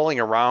crawling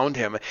around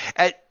him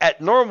at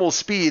normal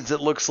speeds.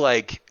 It looks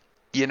like,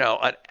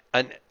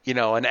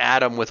 an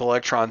atom with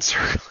electrons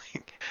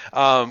circling,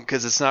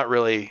 because it's not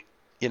really,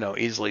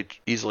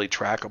 easily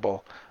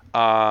trackable.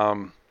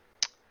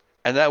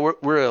 And that we're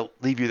going to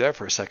leave you there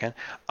for a second.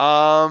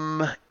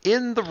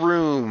 In the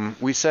room,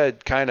 we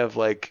said kind of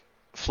like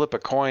flip a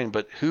coin,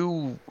 but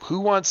who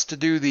wants to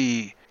do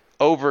the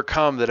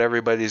overcome that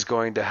everybody's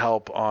going to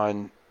help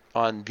on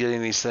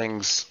getting these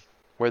things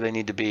where they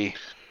need to be?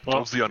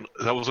 Well,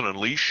 that was an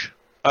unleash?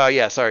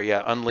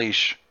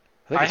 Unleash.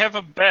 I have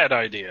a bad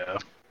idea.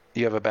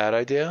 You have a bad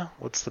idea?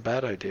 What's the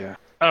bad idea?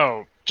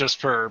 Oh,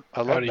 just for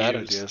I love bad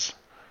ideas.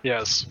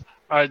 Yes.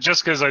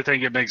 Just because I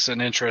think it makes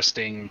an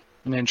interesting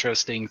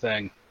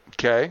thing.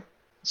 Okay.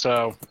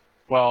 So,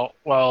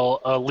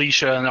 while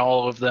Alicia and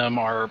all of them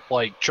are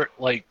like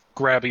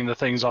grabbing the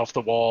things off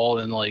the wall,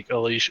 and like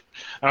Alicia,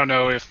 I don't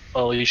know if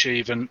Alicia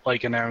even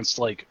like announced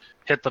like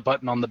hit the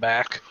button on the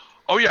back.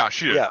 Oh yeah,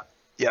 she did.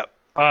 Yeah.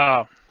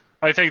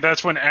 I think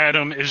that's when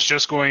Adam is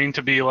just going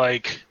to be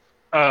like,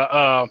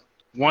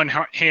 one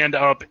hand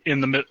up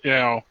in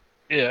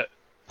the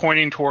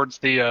pointing towards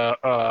the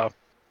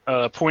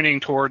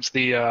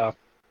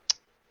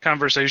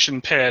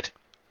conversation pit,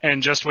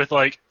 and just with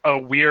like a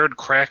weird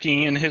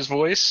cracking in his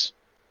voice,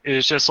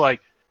 it's just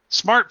like,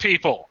 smart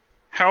people,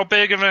 how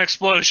big of an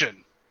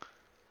explosion?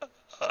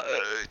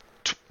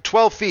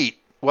 12 feet.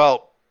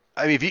 Well,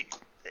 I mean,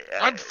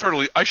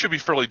 I should be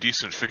fairly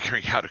decent at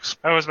figuring out.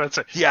 I was about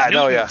to say. Yeah,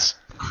 no, yeah.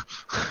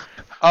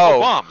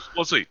 Bombs.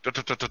 Let's see.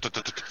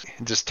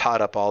 Just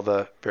tot up all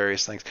the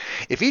various things.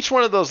 If each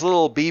one of those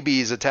little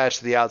BBs attached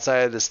to the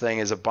outside of this thing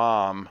is a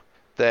bomb,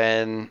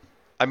 then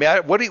I mean,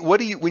 what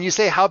do you when you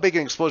say how big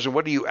an explosion?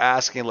 What are you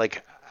asking?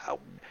 Like,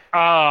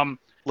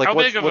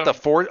 what the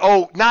force?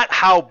 Oh, not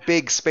how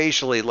big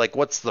spatially. Like,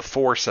 what's the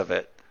force of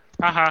it?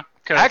 How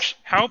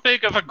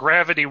big of a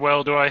gravity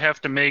well do I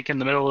have to make in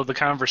the middle of the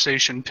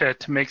conversation pit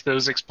to make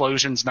those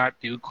explosions not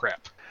do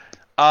crap?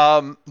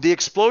 The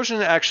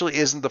explosion actually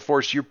isn't the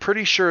force. You're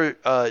pretty sure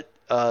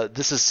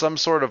this is some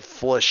sort of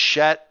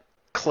flechette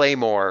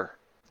claymore.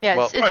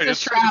 Yeah,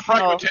 it's a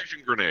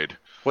fragmentation grenade.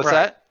 What's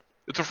that?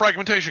 It's a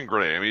fragmentation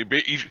grenade. I mean,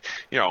 each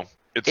of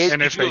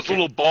those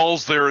little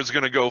balls there is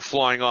going to go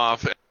flying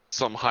off at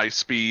some high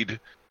speed.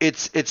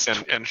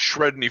 And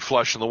shred any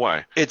flesh in the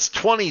way. It's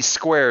 20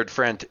 squared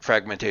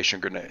fragmentation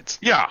grenades.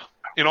 Yeah,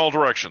 in all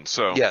directions.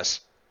 So yes,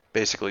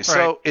 basically. Right.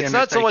 So it's and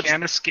not so much.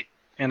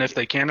 And if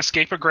they can't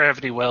escape a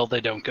gravity well, they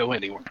don't go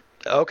anywhere.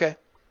 Okay,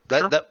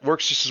 that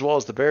works just as well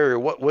as the barrier.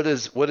 What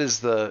is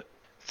the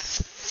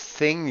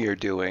thing you're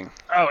doing?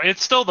 Oh,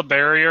 it's still the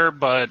barrier,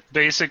 but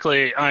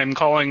basically, I'm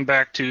calling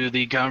back to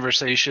the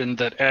conversation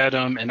that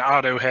Adam and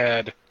Otto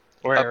had,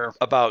 where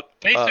about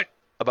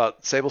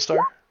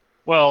Sablestar.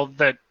 Well,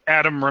 that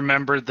Adam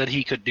remembered that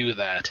he could do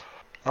that.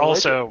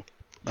 Also,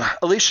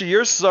 Alicia,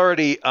 yours is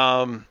already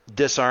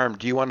disarmed.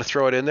 Do you want to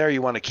throw it in there, or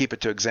you want to keep it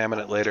to examine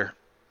it later?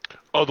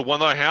 Oh, the one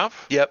that I have?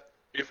 Yep.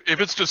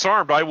 If it's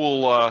disarmed, I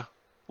will.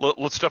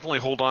 Let's definitely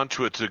hold on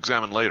to it to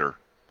examine later.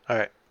 All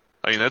right.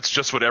 I mean, that's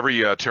just what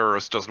every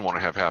terrorist doesn't want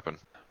to have happen.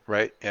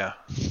 Right. Yeah.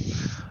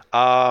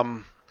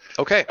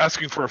 Okay.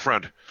 Asking for a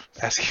friend.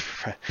 I'm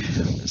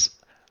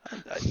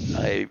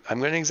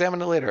going to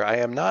examine it later. I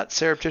am not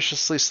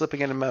surreptitiously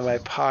slipping it in my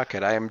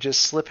pocket. I am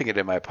just slipping it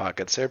in my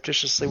pocket.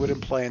 Surreptitiously would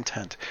imply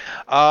intent.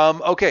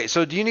 Okay,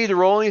 so do you need to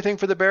roll anything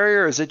for the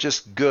barrier, or is it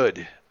just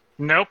good?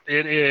 Nope,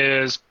 it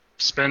is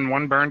spend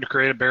one burn to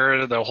create a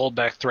barrier that'll hold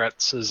back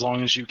threats as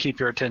long as you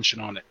keep your attention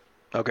on it.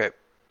 Okay,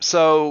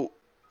 so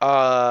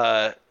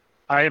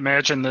I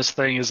imagine this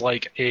thing is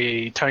like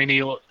a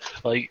tiny,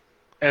 like,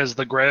 as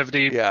the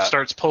gravity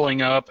starts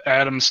pulling up,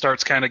 Adam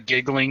starts kind of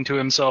giggling to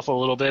himself a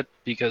little bit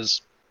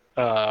because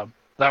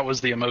that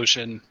was the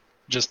emotion,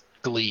 just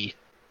glee.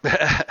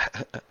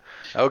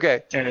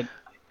 Okay.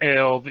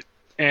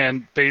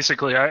 And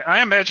basically,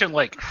 I imagine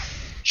like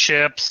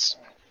chips,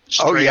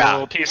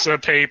 little piece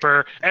of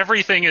paper,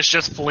 everything is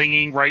just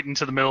flinging right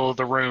into the middle of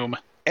the room.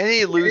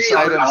 Any loose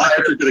items? I'm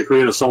actually going to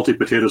create a salty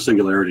potato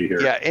singularity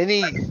here. Yeah,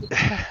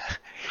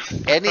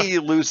 any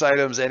loose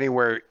items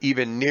anywhere,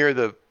 even near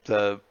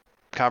the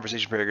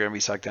conversation period, are going to be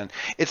sucked in.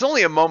 It's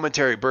only a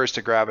momentary burst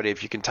of gravity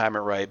if you can time it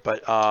right,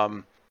 but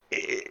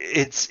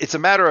it's a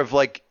matter of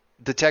like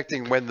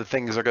detecting when the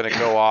things are going to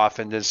go off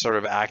and just sort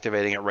of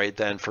activating it right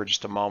then for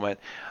just a moment.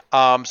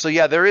 So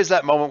yeah, there is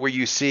that moment where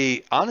you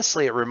see.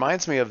 Honestly, it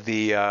reminds me of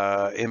the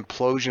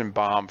implosion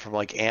bomb from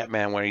like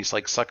Ant-Man when he's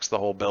like sucks the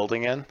whole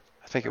building in.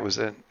 I think it was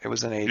an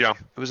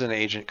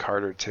Agent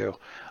Carter too.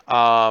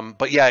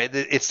 But yeah,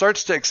 it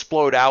starts to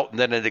explode out and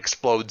then it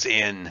explodes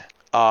in.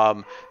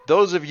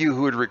 Those of you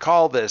who would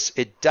recall this,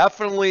 it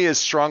definitely is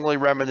strongly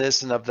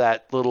reminiscent of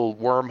that little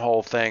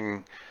wormhole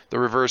thing, the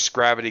reverse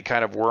gravity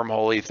kind of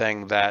wormhole-y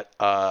thing that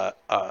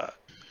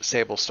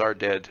Sable Star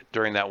did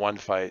during that one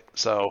fight.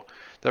 So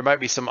there might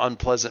be some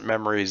unpleasant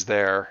memories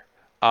there.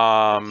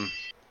 That's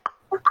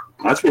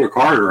for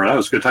Carter. That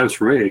was good times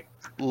for me.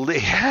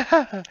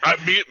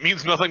 It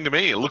means nothing to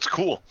me. It looks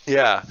cool.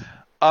 Yeah.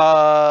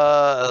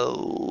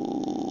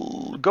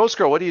 Ghost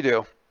Girl, what do you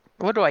do?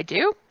 What do I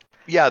do?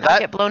 Yeah, Not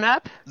get blown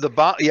up. The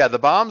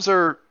bombs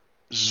are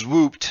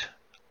swooped.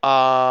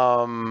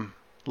 Let me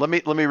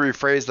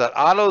rephrase that.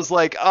 Otto's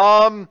like,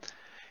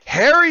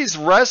 Harry's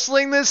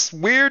wrestling this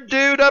weird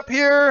dude up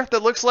here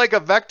that looks like a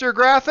vector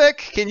graphic.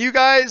 Can you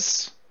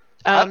guys?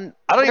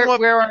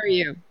 Where are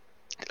you?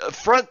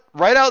 Front,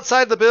 right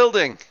outside the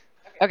building.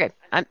 Okay,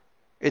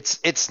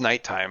 It's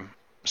nighttime,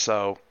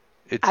 so.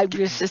 I'm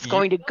just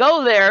going to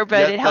go there,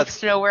 but it helps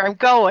to know where I'm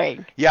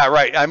going. Yeah,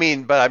 right. I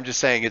mean, but I'm just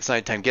saying it's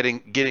nighttime.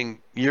 You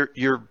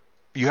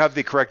have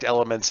the correct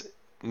elements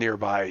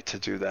nearby to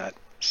do that.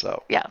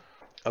 So yeah.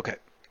 Okay.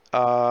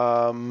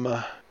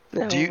 We'll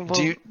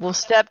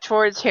step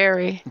towards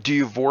Harry. Do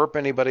you VORP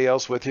anybody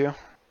else with you?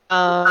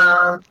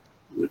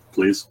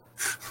 Please.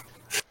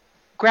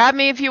 Grab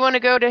me if you want to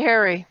go to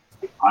Harry.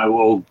 I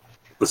will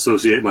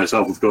associate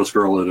myself with Ghost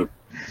Girl in a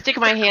stick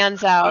my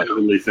hands out.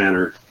 Heavenly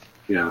Fanner.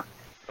 Yeah.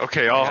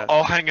 Okay,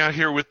 I'll hang out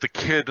here with the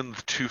kid and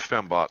the 2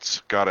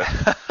 fembots. Got it.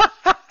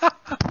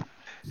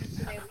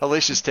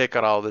 Alicia's take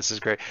on all of this is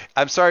great.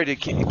 I'm sorry to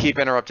keep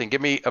interrupting.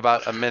 Give me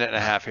about a minute and a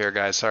half here,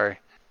 guys. Sorry.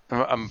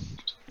 I'm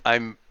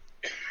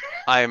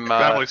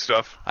family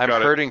stuff. I'm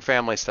hurting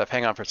family stuff.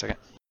 Hang on for a second.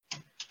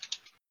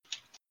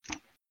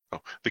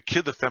 Oh, the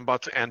kid, the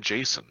fembots, and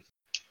Jason,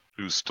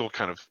 who's still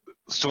in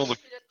the.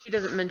 She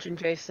doesn't mention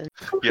Jason.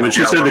 Yeah, when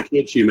she said the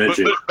kid, she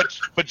mentioned.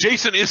 But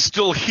Jason is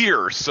still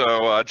here,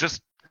 so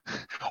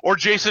or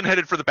Jason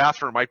headed for the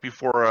bathroom right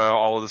before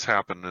all of this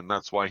happened, and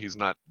that's why he's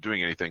not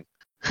doing anything.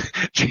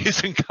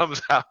 Jason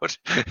comes out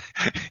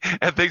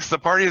and thinks the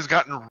party has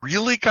gotten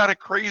really kind of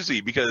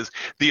crazy because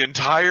the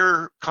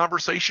entire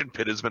conversation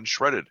pit has been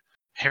shredded.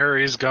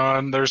 Harry's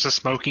gone. There's a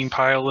smoking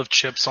pile of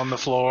chips on the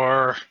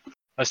floor.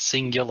 A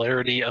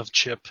singularity of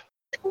chip.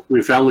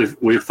 We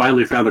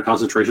finally found a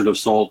concentration of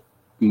salt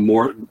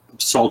more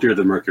saltier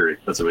than mercury.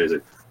 That's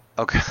amazing.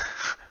 Okay.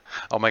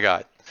 Oh my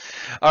god.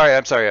 All right,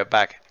 I'm sorry. I'm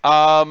back.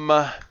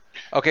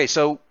 Okay,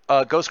 so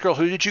Ghost Girl,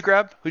 who did you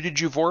grab? Who did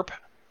you VORP?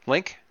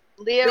 Link?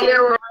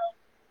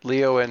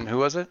 Leo and who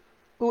was it?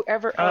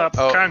 Whoever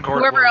Concord.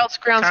 Whoever else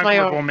grounds my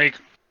own.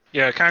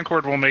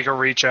 Concord will make a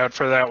reach out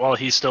for that while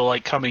he's still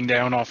like coming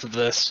down off of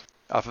this.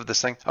 Off of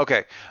this thing?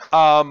 Okay.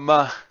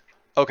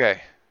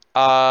 Okay.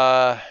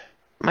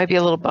 Might be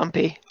a little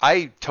bumpy.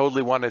 I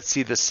totally want to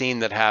see the scene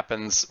that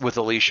happens with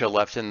Alicia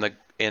left with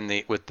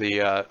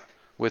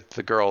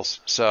the girls.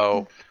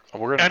 So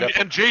we're gonna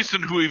and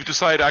Jason, who we've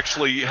decided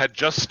actually had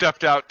just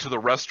stepped out to the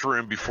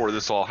restroom before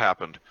this all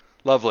happened.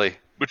 Lovely.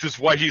 Which is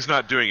why he's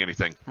not doing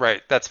anything.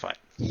 Right. That's fine.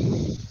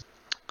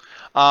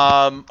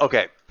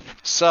 Okay.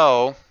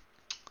 So,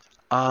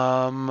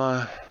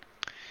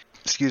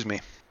 excuse me.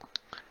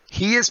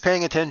 He is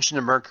paying attention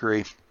to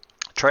Mercury,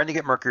 trying to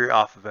get Mercury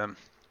off of him.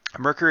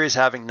 Mercury is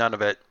having none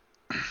of it.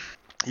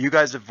 You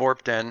guys have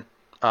VORPed in.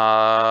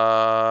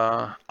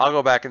 I'll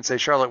go back and say,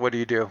 Charlotte, what do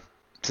you do?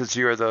 Since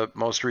you are the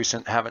most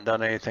recent, haven't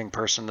done anything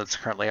person that's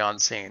currently on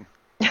scene.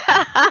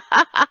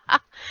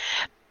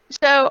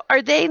 So,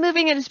 are they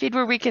moving at a speed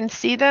where we can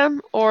see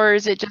them, or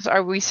is it just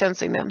are we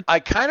sensing them?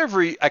 I'm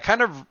going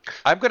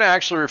to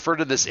actually refer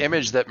to this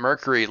image that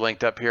Mercury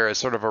linked up here as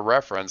sort of a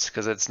reference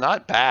because it's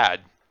not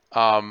bad.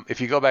 If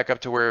you go back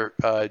up to where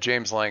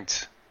James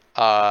linked,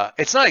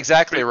 it's not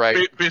exactly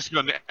right.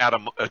 Basically, an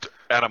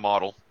atom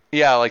model.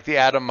 Yeah, like the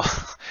atom,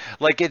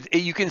 like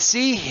you can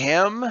see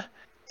him,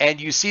 and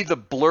you see the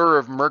blur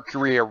of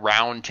Mercury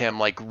around him,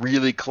 like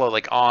really close,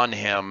 like on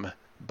him.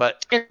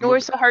 But and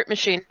where's the heart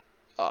machine?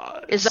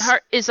 Is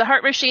the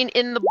heart machine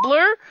in the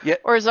blur? Yeah.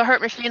 Or is the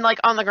heart machine like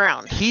on the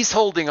ground? He's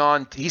holding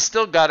on. He's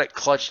still got it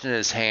clutched in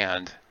his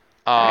hand.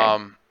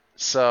 Okay.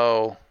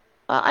 So.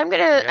 Well, I'm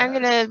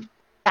gonna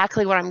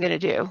exactly what I'm gonna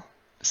do.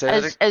 Say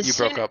that As you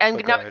soon- broke up. I'm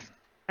But go not- ahead.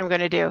 I'm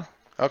gonna do.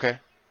 Okay.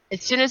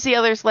 As soon as the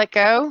others let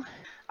go,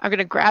 I'm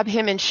gonna grab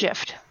him and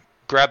shift.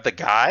 Grab the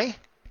guy.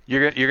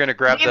 You're gonna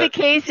grab Leave the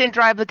case and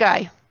drive the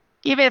guy,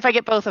 even if I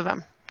get both of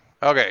them.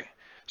 Okay.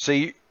 So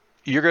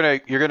you're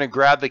gonna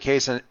grab the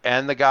case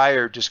and the guy,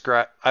 or just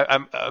grab?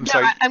 I'm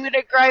sorry. I'm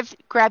gonna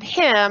grab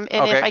him,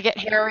 and Okay. if I get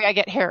Harry, I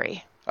get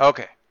Harry.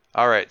 Okay.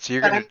 All right. So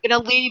you're But gonna. I'm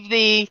gonna leave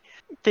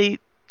the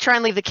try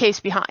and leave the case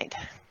behind.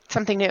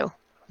 Something new.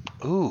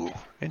 Ooh,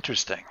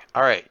 interesting.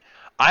 All right.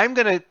 I'm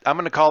gonna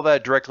call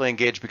that directly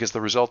engaged because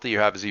the result that you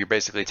have is that you're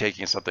basically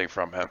taking something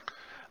from him.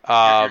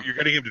 You're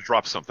getting him to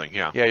drop something,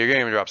 yeah. Yeah, you're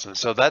getting him to drop something.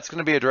 So that's going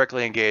to be a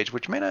directly engaged,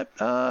 which may not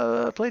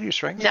play to your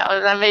strengths. No,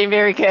 that made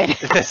very good.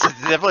 It's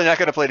definitely not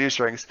going to play to your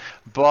strengths,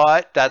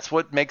 but that's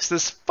what makes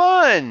this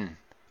fun,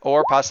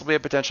 or possibly a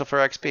potential for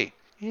XP.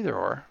 Either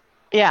or.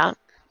 Yeah,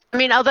 I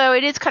mean, although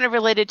it is kind of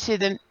related to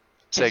the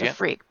Say again?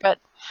 freak, but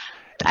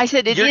I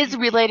said it is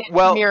related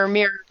well, to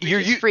mirror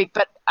freak,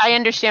 but I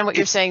understand what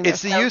you're saying.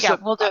 It's the use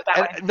of. We'll do it that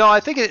way. No, I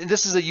think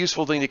this is a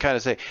useful thing to kind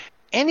of say.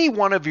 Any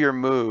one of your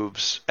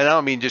moves, and I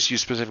don't mean just you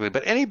specifically,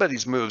 but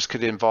anybody's moves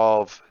could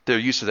involve their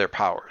use of their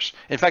powers.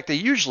 In fact, they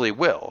usually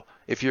will.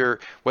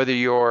 Whether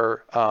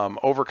you're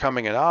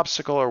overcoming an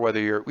obstacle or whether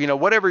you're,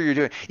 whatever you're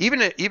doing,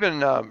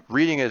 even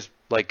reading is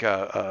like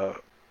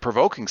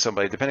provoking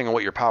somebody, depending on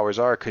what your powers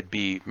are, could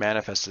be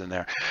manifested in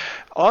there.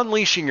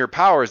 Unleashing your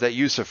powers, that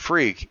use of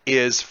freak,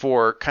 is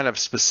for kind of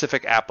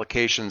specific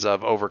applications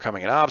of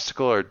overcoming an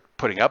obstacle or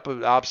putting up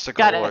an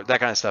obstacle or that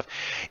kind of stuff.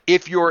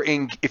 If you're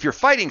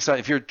fighting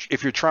something,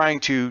 if you're trying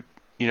to,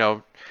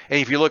 and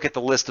if you look at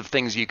the list of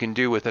things you can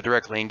do with a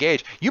directly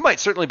engaged, you might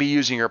certainly be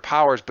using your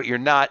powers, but you're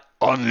not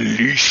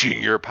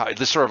unleashing your power.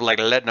 This sort of like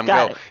letting them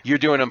go. You're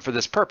doing them for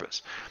this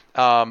purpose.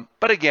 But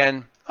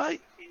again,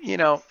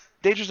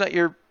 danger's not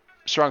your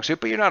strong suit,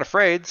 but you're not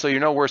afraid, so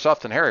you're no worse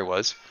off than Harry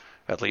was,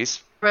 at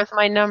least. With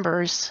my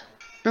numbers,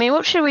 I mean,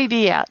 what should we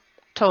be at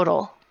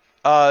total?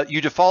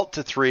 You default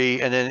to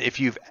 3, and then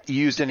if you've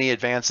used any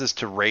advances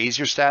to raise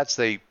your stats,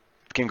 they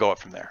can go up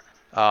from there.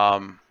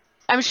 I'm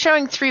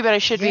showing 3, but I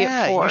should be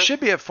at 4. Yeah, you should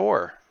be at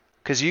 4,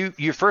 because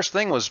your first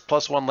thing was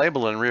 +1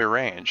 label and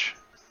rearrange.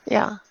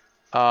 Yeah.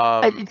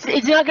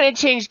 It's not going to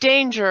change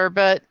danger,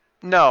 but...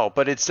 No,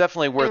 but it's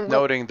definitely worth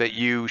noting that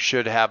you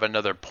should have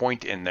another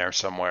point in there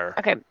somewhere.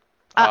 Okay.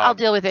 I'll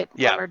deal with it.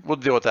 Yeah, we'll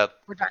deal with that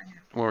we're done.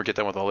 when we get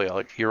done with the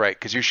Holy. You're right,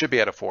 because you should be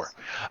at a 4.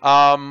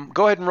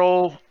 Go ahead and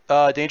roll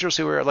danger.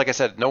 See where, like I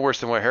said, no worse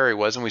than where Harry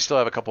was, and we still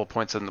have a couple of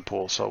points in the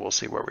pool, so we'll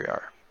see where we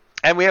are.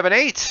 And we have an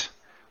 8,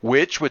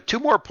 which with 2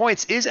 more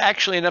points is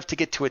actually enough to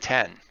get to a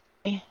 10.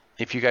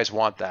 If you guys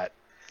want that,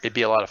 it'd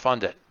be a lot of fun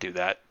to do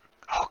that.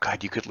 Oh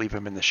God, you could leave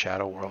him in the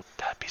shadow world.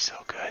 That'd be so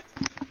good.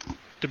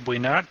 Did we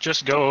not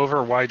just go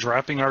over why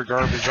dropping our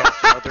garbage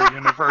off to other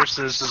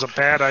universes is a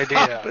bad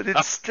idea? But it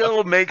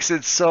still makes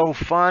it so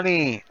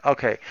funny.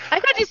 Okay.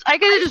 I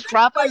could just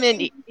drop them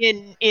in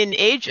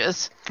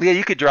Aegis. Yeah,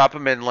 you could drop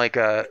him in like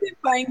a.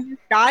 Find this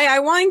guy. I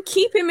want to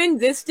keep him in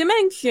this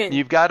dimension.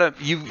 You've got to.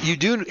 You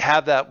do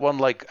have that one,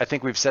 like I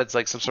think we've said, it's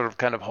like some sort of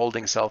kind of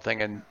holding cell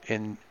thing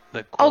in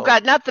the. Oh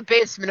God, not the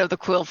basement of the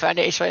Quill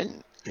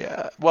Foundation.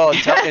 Yeah. Well,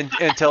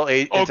 until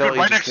good,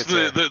 right next to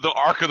there. the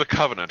Ark of the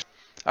Covenant.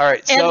 All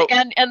right. So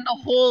and the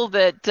hole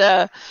that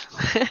that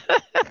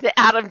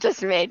Adam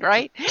just made,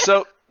 right?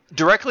 So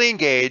directly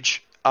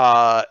engage.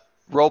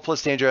 Roll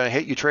plus danger on a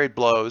hit. You trade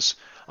blows.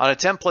 On a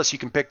 10 plus, you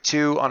can pick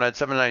 2. On a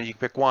 7-9, you can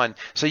pick 1.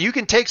 So you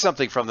can take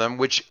something from them,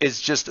 which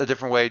is just a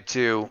different way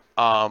to,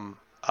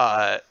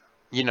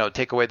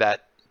 take away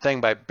that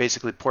thing by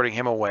basically porting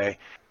him away.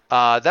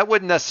 That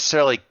wouldn't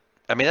necessarily.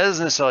 I mean, that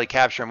doesn't necessarily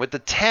capture him. With the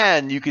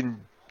 10, you can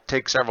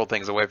take several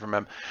things away from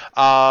him.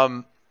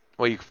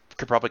 Well, you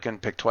probably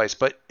couldn't pick twice,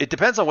 but it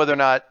depends on whether or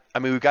not. I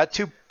mean, we've got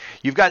 2.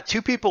 You've got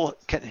 2 people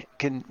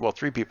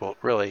 3 people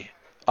really,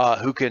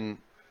 who can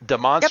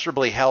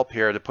demonstrably help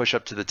here to push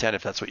up to the 10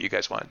 if that's what you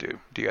guys want to do.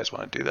 Do you guys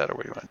want to do that, or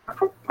what do you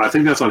want? I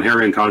think that's on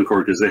Harry and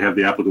Concord because they have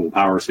the applicable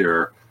powers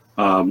here.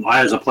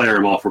 I, as a player,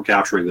 am all for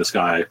capturing this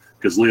guy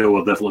because Leo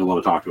will definitely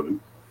want to talk to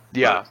him.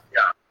 Yeah.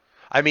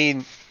 I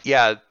mean,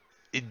 yeah.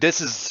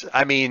 This is.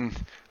 I mean,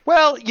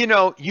 well,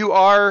 you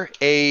are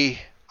a.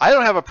 I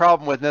don't have a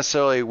problem with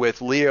necessarily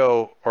with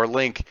Leo or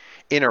Link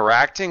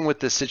interacting with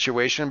this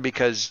situation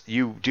because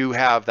you do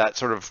have that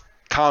sort of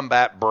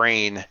combat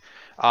brain.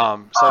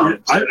 I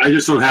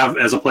just don't have,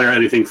 as a player,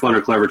 anything fun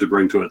or clever to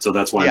bring to it, so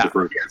that's why I'm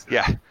deferring.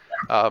 Yeah.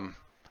 I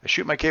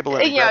shoot my cable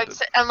in. Yeah,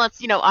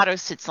 unless Otto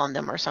sits on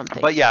them or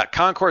something. But yeah,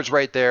 Concord's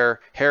right there.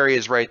 Harry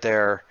is right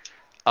there.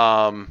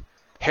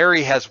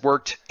 Harry has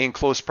worked in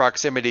close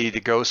proximity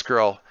to Ghost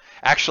Girl.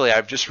 Actually,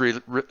 I've just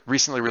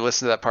recently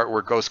re-listened to that part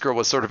where Ghost Girl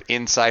was sort of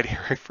inside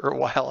Harry for a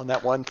while in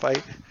that one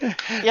fight.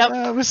 Yep.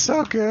 It was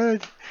so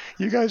good.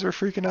 You guys were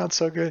freaking out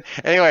so good.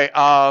 Anyway,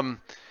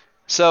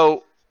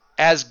 so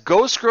as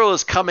Ghost Girl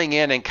is coming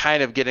in and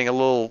kind of getting a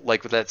little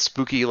like with that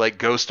spooky like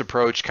ghost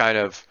approach kind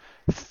of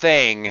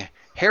thing,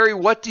 Harry,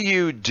 what do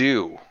you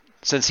do?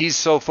 Since he's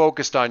so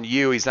focused on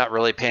you, he's not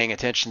really paying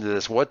attention to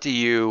this. What do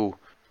you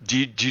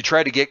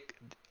try to get?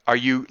 Are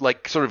you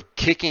like sort of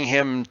kicking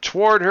him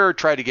toward her,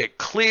 try to get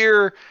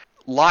clear,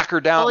 lock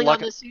her down, Pulling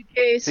on the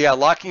suitcase. yeah,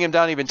 locking him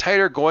down even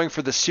tighter, going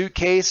for the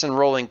suitcase and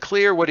rolling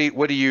clear? What do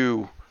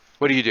you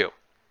do?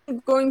 I'm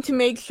going to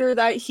make sure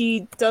that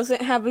he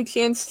doesn't have a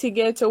chance to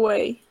get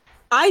away.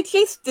 I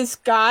chased this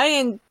guy,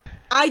 and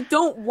I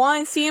don't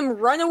want to see him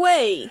run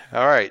away.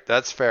 All right,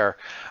 that's fair.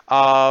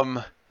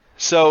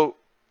 So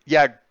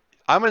yeah,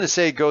 I'm going to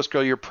say, Ghost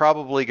Girl, you're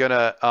probably going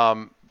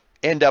to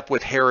end up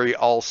with Harry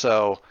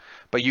also,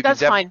 but you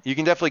can you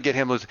can definitely get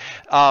him loose.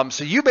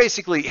 So you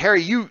basically,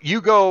 Harry,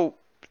 you go.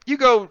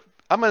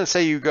 I'm going to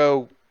say you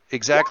go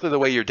exactly the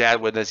way your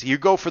dad would. You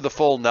go for the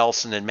full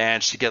Nelson and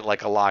manage to get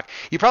like a lock.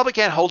 You probably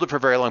can't hold it for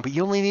very long, but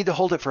you only need to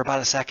hold it for about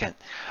a second.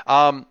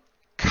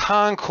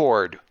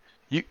 Concord,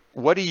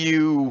 what do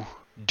you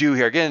do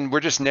here? Again, we're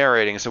just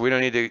narrating, so we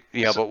don't need to,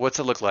 but what's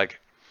it look like?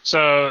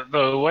 So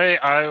the way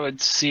I would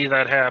see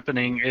that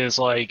happening is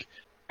like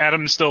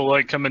Adam's still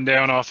like coming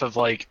down off of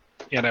like,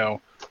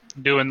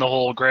 doing the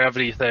whole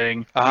gravity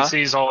thing. Uh-huh.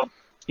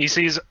 He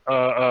sees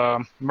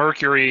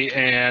Mercury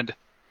and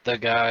the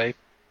guy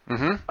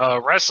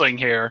wrestling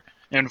here,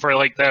 and for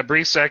like that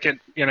brief second,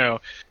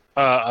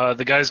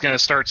 the guy's gonna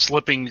start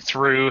slipping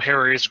through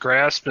Harry's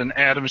grasp, and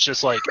Adam's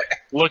just like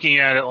looking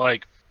at it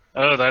like,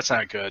 oh, that's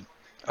not good.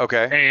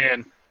 Okay.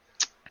 And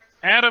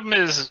Adam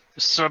is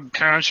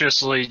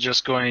subconsciously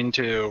just going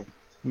to.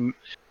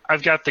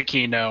 I've got the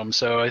key gnome,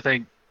 so I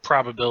think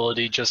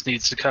probability just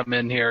needs to come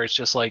in here. It's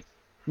just like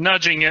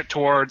nudging it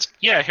towards.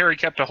 Yeah, Harry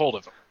kept a hold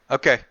of him.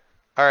 Okay.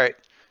 All right.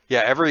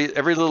 Yeah. Every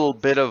little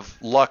bit of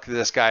luck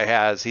this guy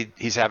has,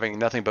 he's having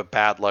nothing but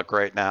bad luck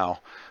right now,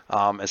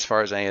 as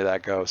far as any of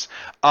that goes.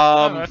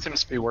 That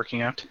seems to be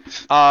working out.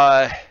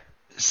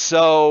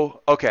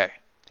 So okay,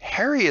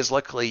 Harry is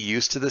luckily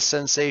used to this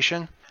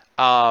sensation.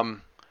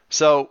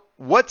 So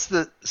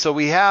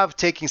we have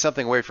taking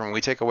something away from him.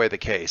 We take away the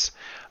case.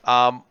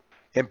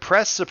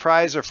 Impress,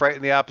 surprise, or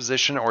frighten the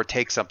opposition, or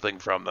take something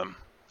from them.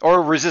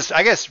 Or resist,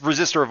 I guess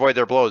resist or avoid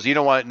their blows. You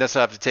don't want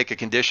necessarily have to take a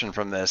condition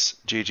from this,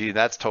 Gigi.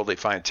 That's totally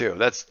fine, too.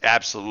 That's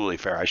absolutely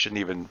fair. I shouldn't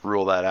even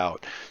rule that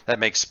out. That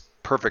makes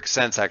perfect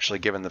sense, actually,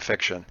 given the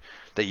fiction,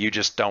 that you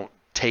just don't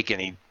take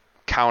any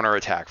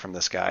counterattack from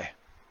this guy.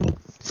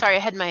 Sorry, I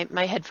had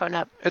my headphone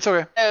up. It's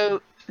okay.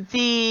 So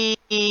you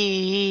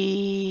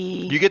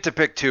get to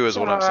pick two is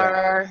what I'm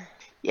saying.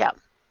 Yeah.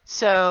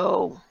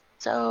 So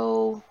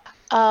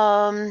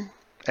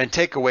and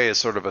take away is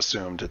sort of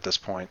assumed at this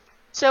point.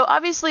 So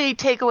obviously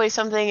take away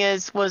something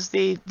was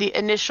the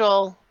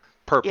initial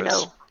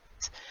purpose.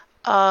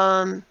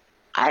 I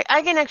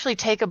can actually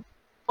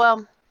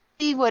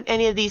see what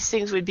any of these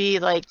things would be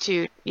like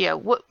to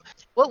what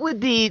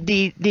would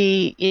the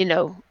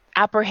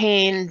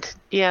apprehend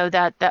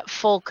that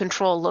full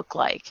control look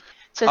like?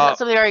 So is that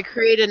something where I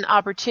create an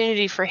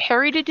opportunity for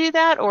Harry to do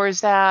that, or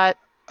is that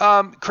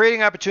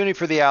creating opportunity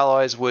for the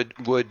allies would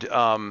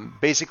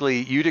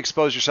basically you'd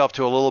expose yourself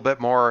to a little bit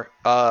more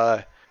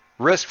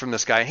risk from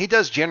this guy, and he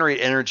does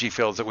generate energy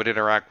fields that would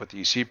interact with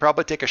you. So you'd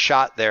probably take a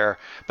shot there,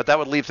 but that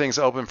would leave things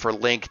open for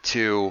Link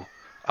to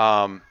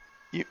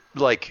you'd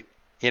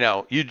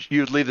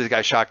leave the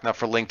guy shocked enough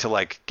for Link to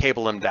like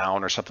cable him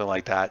down or something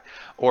like that,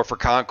 or for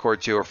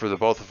Concord to, or for the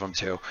both of them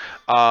to.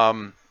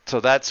 So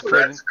that's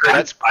creating.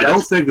 I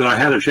don't think that I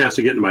had a chance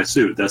to get in my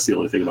suit. That's the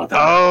only thing about that.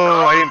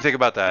 Oh, I didn't think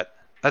about that.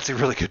 That's a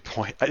really good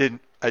point.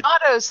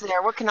 Otto's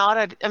there. What can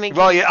Otto?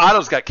 Well, yeah,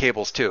 Otto's got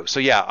cables too. So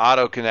yeah,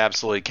 Otto can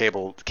absolutely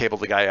cable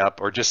the guy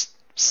up, or just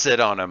sit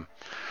on him.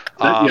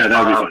 That would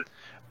be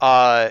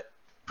fun.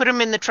 Put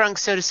him in the trunk,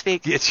 so to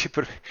speak. Yes,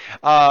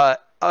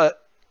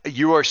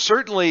 you are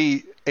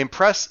certainly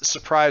impressed,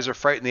 surprised, or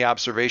frightened the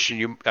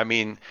observation.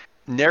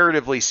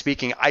 Narratively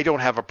speaking, I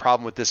don't have a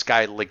problem with this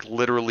guy like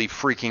literally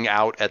freaking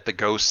out at the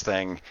ghost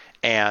thing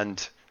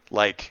and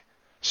like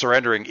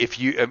surrendering. If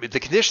the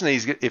condition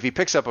that if he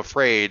picks up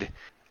afraid,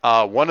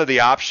 one of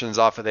the options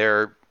off of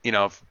there,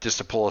 just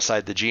to pull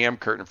aside the GM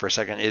curtain for a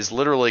second, is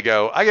literally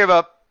go, I give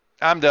up,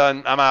 I'm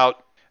done, I'm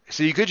out.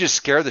 So you could just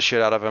scare the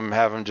shit out of him,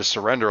 have him just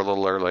surrender a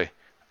little early.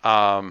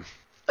 But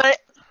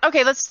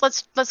okay, let's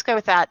go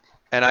with that.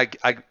 And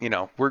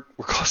we're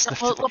close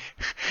enough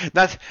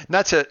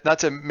not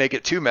to make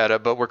it too meta,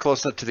 but we're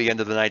close enough to the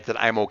end of the night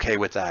that I'm okay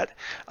with that.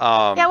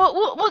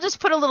 We'll just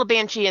put a little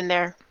banshee in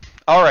there.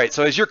 All right.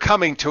 So as you're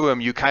coming to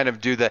him, you kind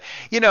of do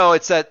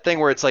it's that thing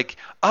where it's like,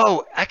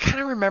 oh, I kind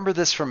of remember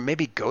this from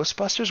maybe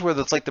Ghostbusters, where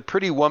it's like the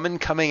pretty woman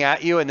coming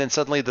at you, and then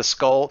suddenly the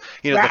skull,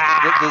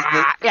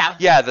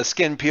 the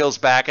skin peels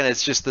back, and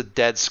it's just the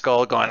dead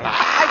skull going.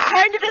 I'm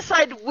trying to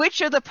decide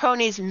which of the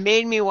ponies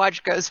made me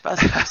watch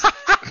Ghostbusters.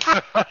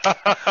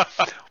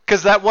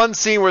 Because that one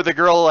scene where the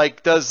girl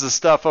like does the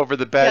stuff over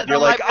the bed, and you're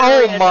like,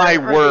 oh my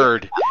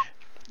word.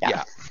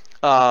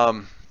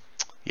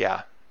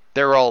 Yeah.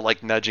 They're all,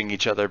 like, nudging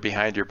each other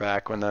behind your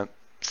back when the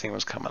scene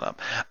was coming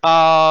up.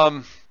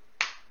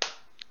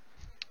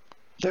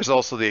 There's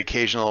also the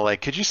occasional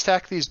like, could you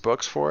stack these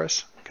books for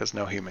us? Because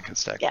no human can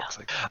stack Yeah. books.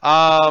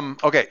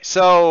 Okay,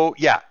 so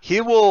yeah,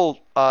 he will.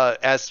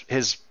 As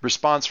his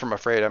response from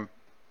Afraid, I'm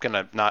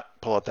gonna not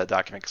pull out that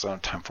document because I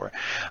don't have time for it.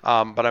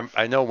 But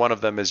I know one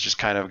of them is just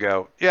kind of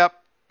go, yep,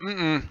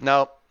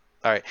 no,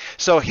 all right.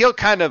 So he'll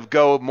kind of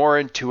go more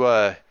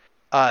into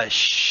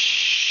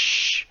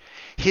shh.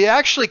 He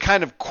actually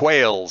kind of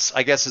quails,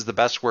 I guess is the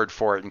best word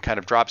for it, and kind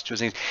of drops to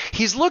his knees.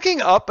 He's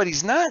looking up, but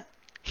he's not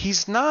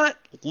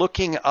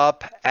looking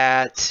up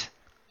at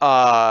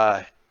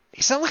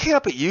he's not looking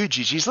up at you,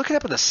 Gigi. He's looking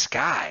up in the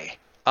sky.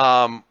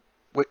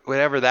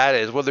 Whatever that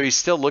is, whether he's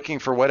still looking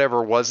for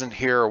whatever wasn't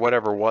here or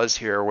whatever was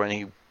here when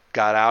he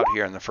got out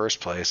here in the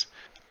first place.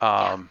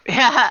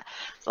 Yeah,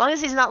 as long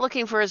as he's not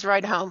looking for his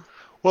ride home.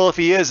 Well, if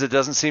he is, it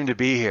doesn't seem to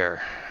be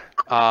here.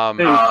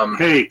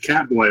 Hey,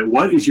 Catboy,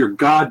 what is your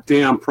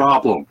goddamn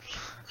problem?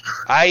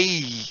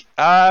 It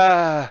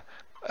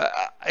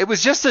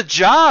was just a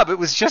job. It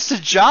was just a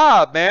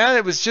job, man.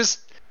 It was just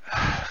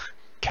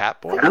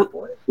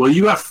Catboy. Well,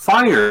 you got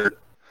fired.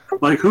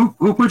 Like, who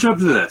put you up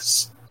to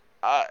this?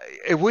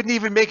 It wouldn't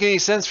even make any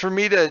sense for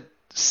me to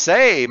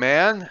say,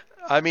 man.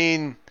 I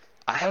mean,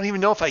 I don't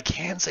even know if I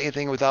can say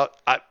anything without.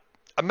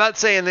 I'm not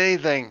saying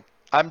anything.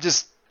 I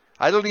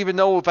don't even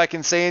know if I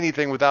can say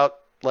anything without,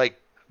 like,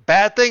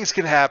 bad things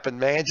can happen,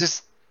 man.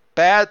 Just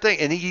bad thing.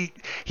 And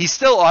he's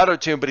still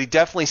auto-tuned, but he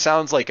definitely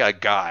sounds like a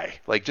guy,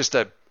 like just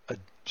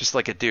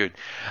like a dude.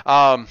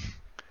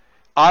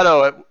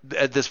 Otto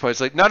at this point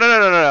is like,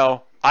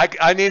 no.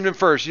 I named him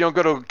first. You don't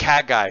go to a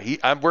cat guy.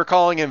 We're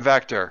calling him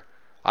Vector.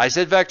 I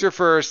said Vector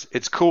first.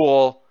 It's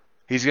cool.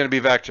 He's going to be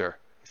Vector.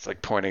 He's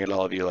like pointing at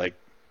all of you like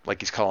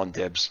he's calling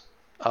dibs.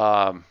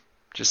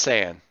 Just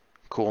saying.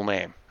 Cool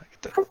name.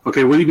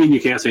 Okay, what do you mean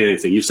you can't say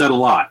anything? You said a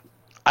lot.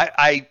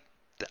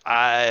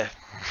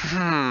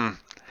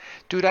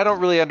 Dude, I don't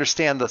really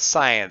understand the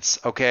science,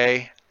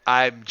 okay?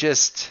 I'm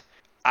just...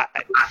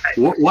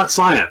 What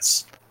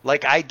science?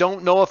 Like, I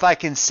don't know if I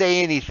can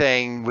say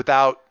anything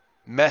without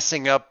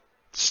messing up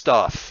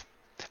stuff.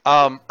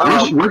 We're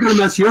going to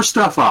mess your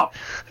stuff up.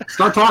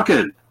 Start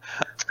talking.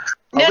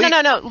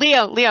 No.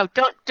 Leo,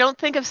 don't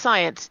think of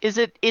science. Is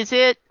it,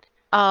 do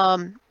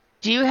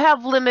you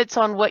have limits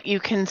on what you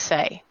can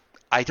say?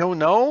 I don't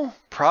know.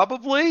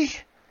 Probably.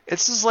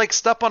 It's just like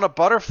stuff on a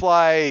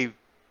butterfly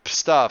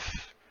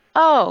stuff.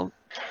 Oh,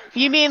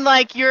 you mean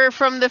like you're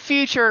from the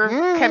future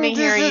coming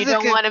here and you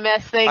don't want to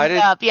mess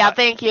things up? Yeah,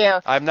 thank you.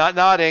 I'm not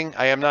nodding.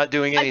 I am not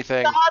doing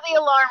anything. I saw the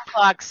alarm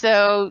clock,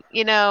 so,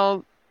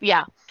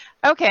 yeah.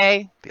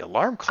 Okay. The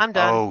alarm clock? I'm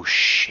done. Oh,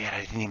 shit.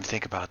 I didn't even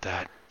think about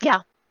that.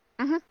 Yeah.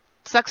 Mm-hmm.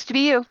 Sucks to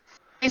be you.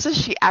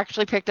 She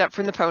actually picked up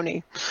from the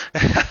pony.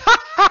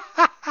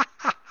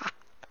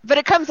 But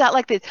it comes out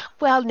like this.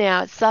 Well,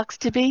 now it sucks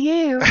to be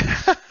you.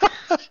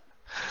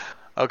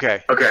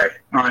 Okay. All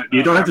right.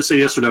 You don't have to say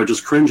yes or no.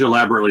 Just cringe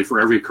elaborately for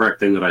every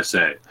correct thing that I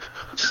say.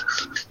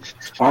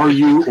 Are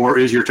you or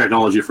is your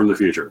technology from the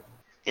future?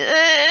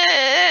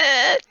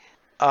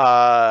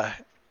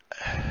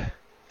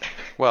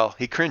 Well,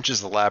 he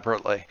cringes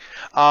elaborately.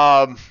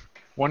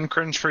 One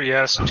cringe for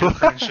yes, two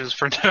cringes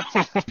for no.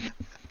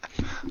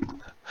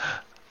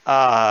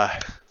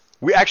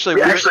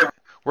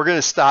 We're going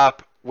to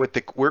stop with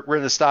we're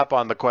going to stop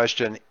on the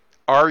question: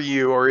 are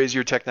you or is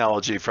your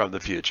technology from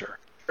the future?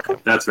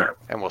 That's fair.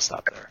 And we'll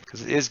stop there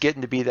because it is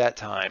getting to be that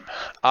time.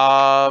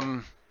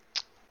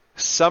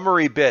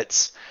 Summary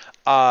bits.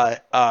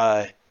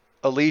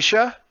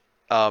 Alicia,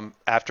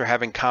 after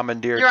having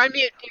commandeered. You're on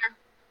mute, dear.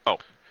 Oh,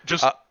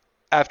 just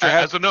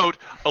as a note,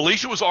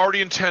 Alicia was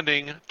already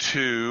intending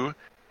to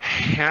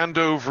hand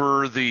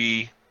over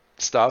the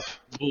stuff,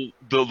 the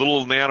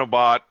little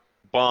nanobot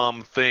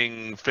bomb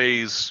thing,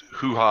 phase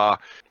hoo-ha,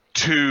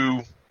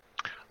 to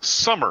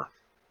Summer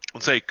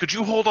and say, could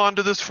you hold on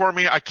to this for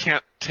me? I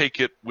can't take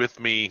it with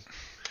me.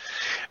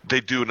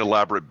 They do an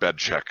elaborate bed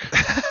check.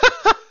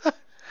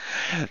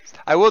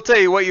 I will tell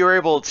you what you were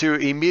able to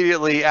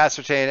immediately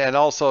ascertain, and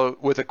also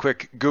with a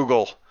quick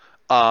Google,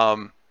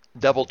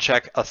 double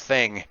check a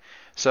thing.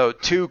 So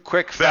two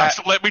quick facts.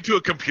 Let me to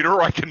a computer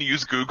where I can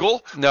use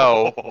Google?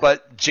 No,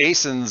 but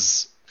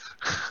Jason's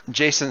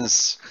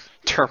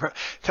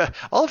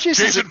all of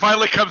Jason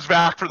finally comes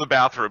back from the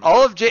bathroom.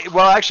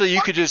 Actually,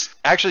 you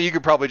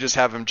could probably just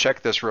have him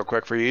check this real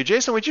quick for you.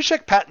 Jason, would you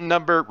check patent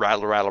number?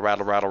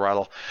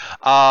 Rattle.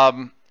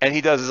 And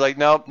he does. He's like,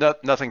 no,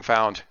 nothing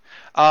found.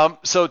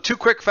 So two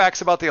quick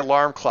facts about the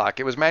alarm clock.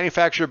 It was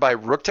manufactured by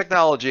Rook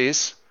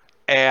Technologies,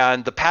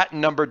 and the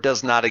patent number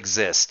does not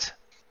exist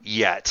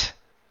yet.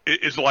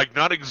 It's like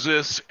not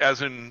exists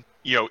as in,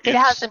 it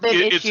hasn't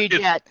been issued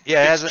yet.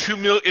 Yeah,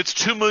 it's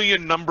 2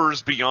 million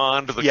numbers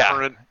beyond the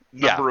current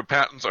number of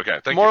patents.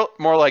 Okay, thank you.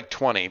 More like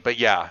 20, but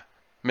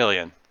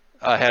million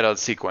ahead of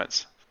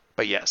sequence.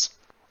 But yes,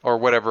 or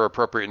whatever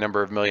appropriate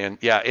number of million.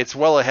 Yeah, it's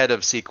well ahead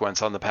of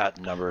sequence on the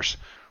patent numbers.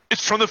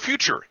 It's from the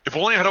future. If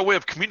only I had a way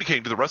of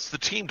communicating to the rest of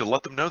the team to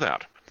let them know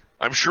that.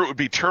 I'm sure it would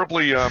be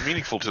terribly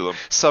meaningful to them.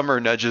 Summer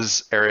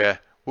nudges area.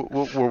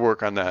 We'll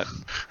work on that.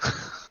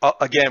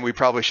 Again, we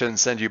probably shouldn't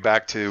send you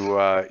back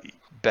to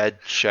bed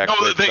check No,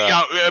 with,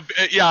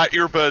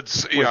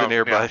 earbuds. with an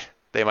earbud.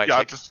 They might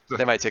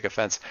they might take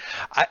offense.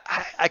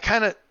 I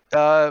kind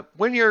of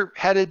when you're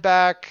headed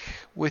back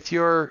with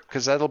your,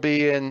 because that'll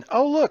be in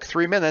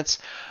 3 minutes.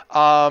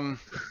 Probably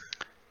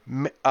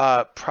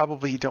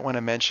you don't want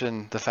to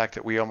mention the fact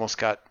that we almost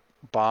got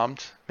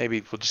bombed.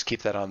 Maybe we'll just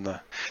keep that on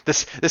the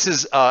this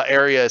is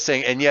area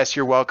saying, and yes,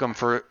 you're welcome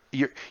for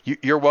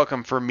you're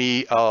welcome for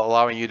me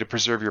allowing you to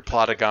preserve your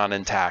plotagon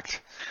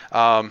intact.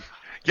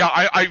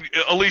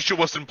 Alicia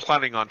wasn't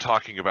planning on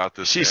talking about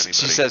this. She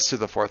says to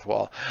the fourth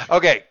wall.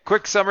 Okay,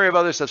 quick summary of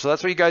other stuff. So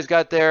that's what you guys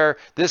got there.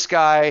 This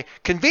guy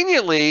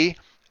conveniently,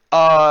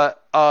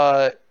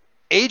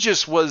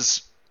 Aegis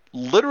was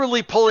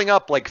literally pulling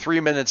up like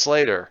 3 minutes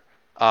later,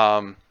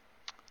 and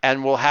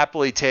will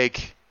happily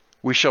take.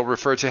 We shall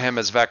refer to him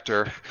as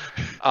Vector.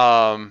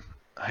 I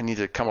need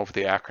to come up with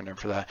the acronym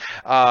for that.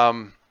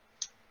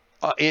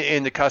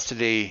 Into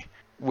custody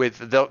with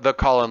they'll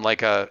call in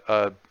like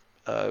a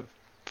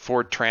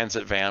Ford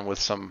Transit van with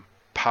some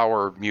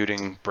power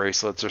muting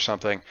bracelets or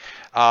something.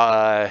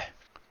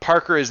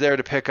 Parker is there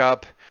to pick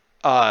up.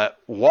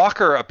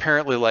 Walker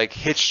apparently like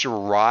hitched a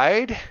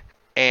ride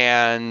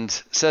and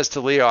says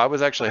to Leo, "I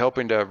was actually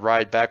hoping to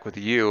ride back with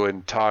you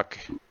and talk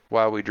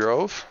while we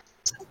drove."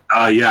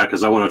 Yeah,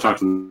 because I want to talk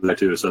to them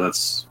too, so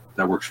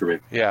that works for me.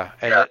 Yeah,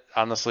 and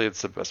honestly,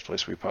 it's the best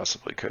place we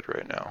possibly could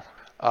right now.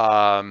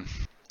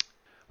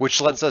 Which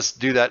lets us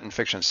do that in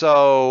fiction.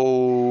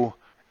 So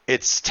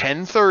it's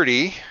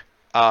 10:30,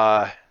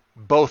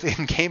 both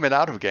in game and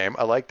out of game.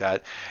 I like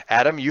that.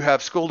 Adam, you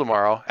have school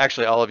tomorrow.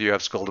 Actually, all of you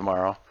have school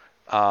tomorrow.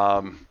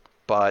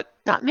 But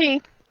Not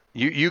me.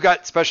 you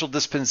got special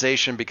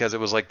dispensation because it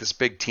was like this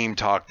big team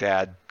talk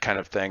dad kind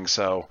of thing.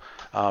 So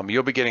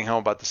you'll be getting home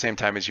about the same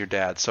time as your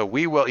dad. So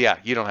we will. Yeah,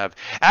 you don't have.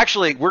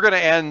 Actually, we're going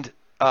to end.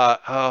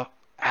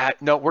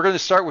 No, we're going to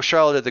start with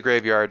Charlotte at the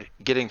graveyard,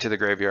 getting to the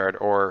graveyard,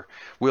 or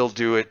we'll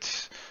do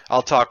it.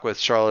 I'll talk with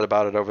Charlotte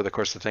about it over the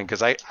course of the thing, because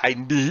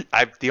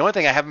the only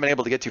thing I haven't been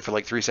able to get to for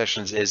like 3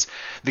 sessions is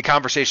the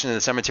conversation in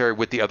the cemetery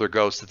with the other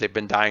ghosts that they've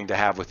been dying to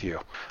have with you.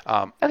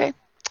 Okay.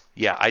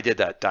 Yeah, I did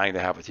that, dying to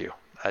have with you.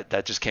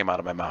 That just came out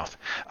of my mouth.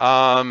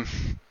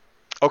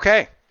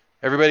 Okay,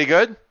 everybody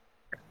good?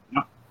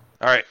 Yep.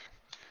 All right.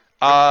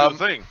 Do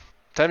the thing.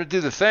 Time to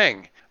do the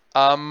thing.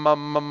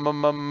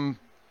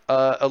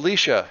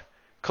 Alicia,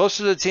 close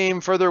to the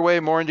team, further away,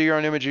 more into your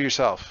own image of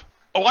yourself.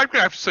 Oh, I'm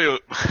gonna have to say,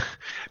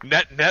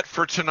 net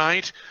for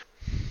tonight,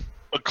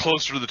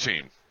 closer to the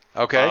team.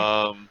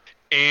 Okay.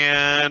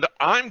 And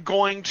I'm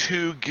going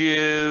to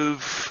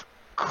give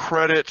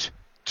credit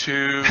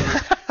to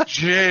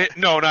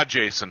no, not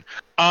Jason.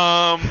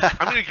 I'm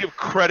going to give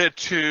credit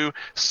to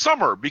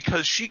Summer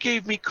because she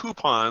gave me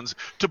coupons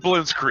to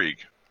Blitzkrieg.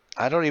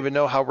 I don't even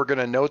know how we're going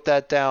to note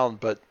that down,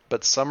 but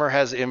Summer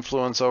has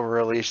influence over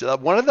Alicia.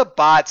 One of the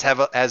bots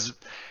has,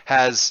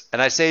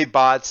 and I say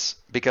bots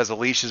because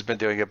Alicia's been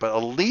doing it, but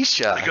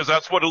Alicia, because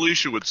that's what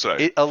Alicia would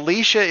say.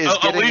 Alicia is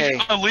getting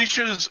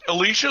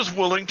Alicia's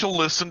willing to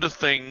listen to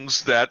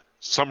things that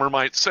Summer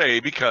might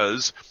say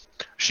because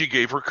she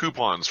gave her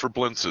coupons for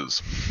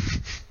Blintzes.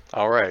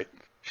 All right,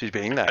 she's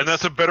being nice, and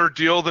that's a better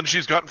deal than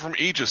she's gotten from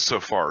Aegis so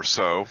far.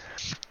 So.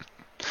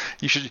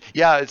 You should,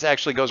 yeah. It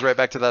actually goes right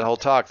back to that whole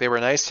talk. They were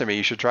nice to me.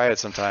 You should try it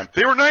sometime.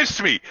 They were nice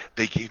to me.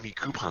 They gave me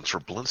coupons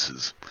for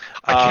Blintzes.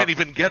 I can't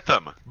even get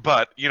them,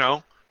 but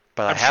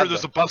I'm sure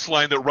there's a bus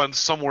line that runs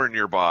somewhere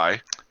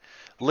nearby.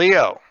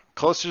 Leo,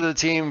 closer to the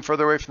team,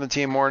 further away from the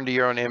team, more into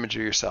your own image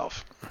of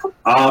yourself.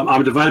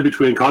 I'm divided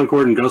between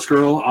Concord and Ghost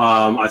Girl.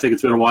 I think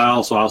it's been a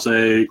while, so I'll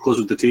say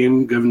closer to the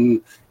team,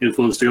 given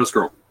influence to Ghost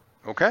Girl.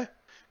 Okay,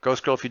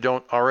 Ghost Girl. If you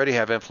don't already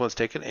have influence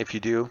taken, if you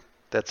do,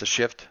 that's a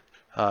shift.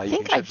 I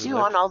think I do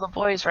on all the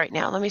boys right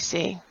now. Let me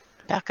see.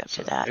 Back up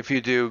to that. If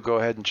you do, go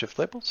ahead and shift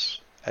labels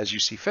as you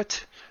see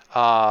fit.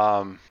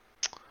 So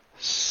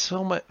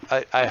much.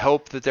 I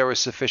hope that there was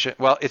sufficient.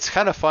 Well, it's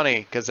kind of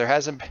funny because there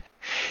hasn't been.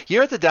 You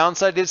know what the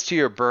downside is to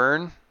your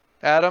burn,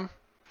 Adam?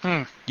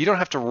 You don't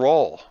have to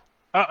roll.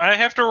 I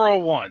have to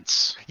roll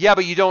once. Yeah,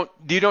 but you don't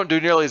do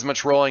nearly as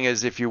much rolling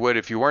as if you would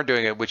if you weren't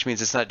doing it, which means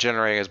it's not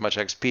generating as much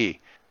XP.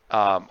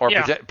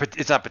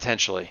 It's not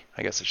potentially.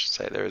 I guess I should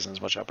say there isn't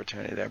as much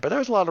opportunity there. But there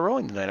was a lot of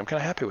rolling tonight. I'm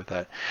kind of happy with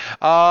that.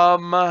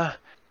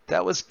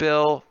 That was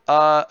Bill.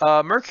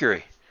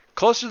 Mercury.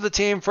 Closer to the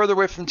team, further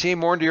away from the team,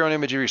 more into your own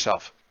image of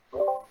yourself.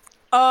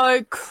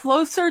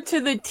 Closer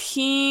to the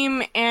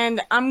team,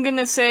 and I'm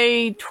gonna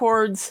say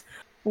towards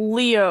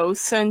Leo,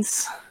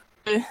 since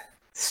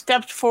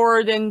stepped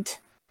forward and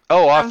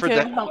offered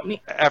to help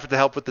me. After the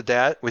help with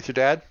your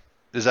dad?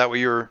 Is that what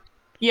you were?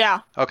 Yeah.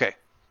 Okay.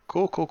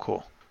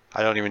 Cool.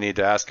 I don't even need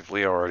to ask if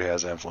Leo already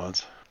has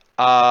influence.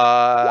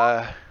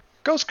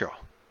 Ghost Girl.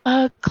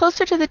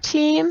 Closer to the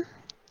team,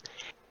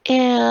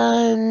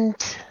 and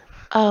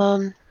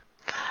I'm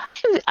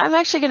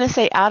actually going to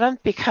say Adam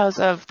because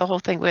of the whole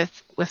thing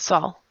with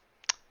Saul.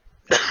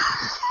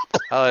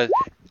 I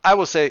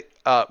will say,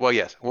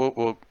 yes,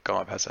 we'll go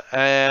on past that.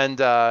 And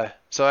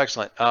so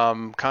excellent.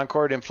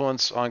 Concord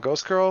influence on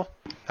Ghost Girl.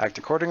 Act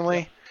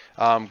accordingly.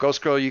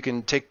 Ghost Girl, you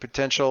can take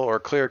potential or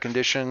clear a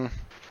condition.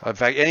 In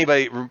fact,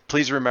 anybody,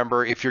 please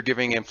remember, if you're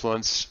giving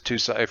influence to,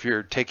 if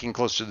you're taking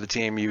close to the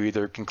team, you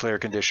either can clear a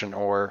condition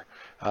or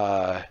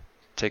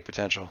take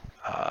potential.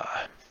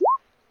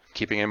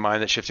 Keeping in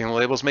mind that shifting the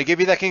labels may give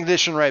you that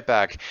condition right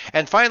back.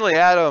 And finally,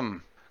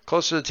 Adam,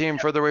 close to the team,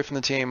 further away from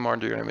the team, more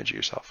into your image of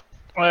yourself.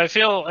 Well, I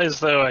feel as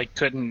though I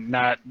couldn't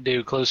not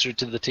do closer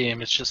to the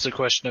team. It's just a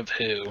question of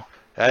who.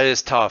 That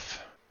is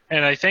tough.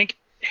 And I think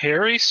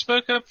Harry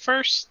spoke up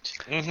first.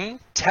 Mm-hmm.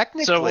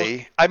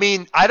 Technically, I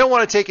mean, I don't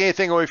want to take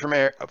anything away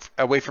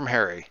from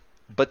Harry,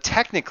 but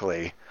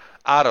technically,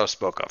 Otto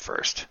spoke up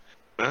first.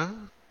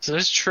 This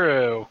is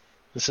true.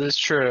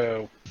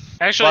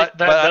 Actually, that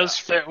does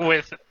fit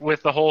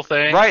with the whole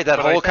thing. Right, that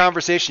whole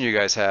conversation you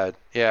guys had.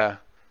 Yeah.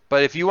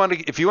 But if you want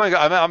to go,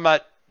 I'm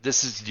not.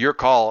 This is your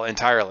call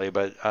entirely.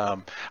 But I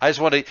just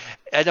want to.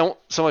 I don't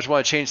so much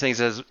want to change things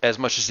as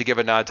much as to give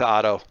a nod to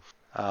Otto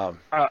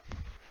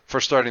for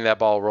starting that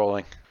ball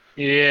rolling.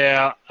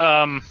 Yeah.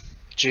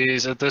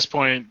 Geez, at this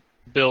point,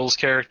 Bill's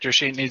character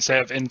sheet needs to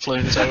have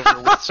influence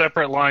over with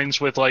separate lines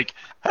with like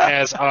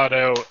as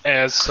Otto,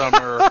 as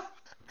Summer.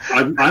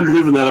 I'm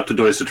leaving that up to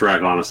Doyce to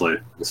track, honestly.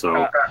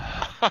 So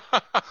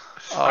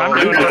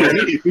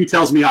if he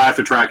tells me I have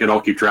to track it,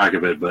 I'll keep track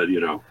of it. But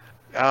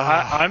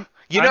I'm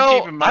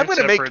going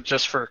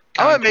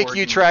to make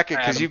you track it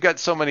because you've got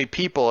so many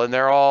people and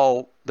they're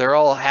all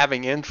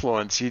having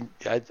influence.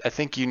 I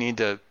think you need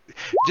to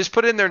just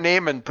put in their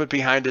name and put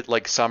behind it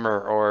like Summer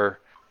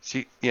or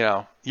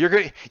your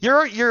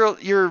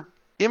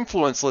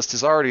influence list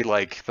is already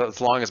like as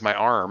long as my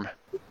arm.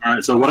 All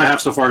right, so what I have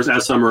so far is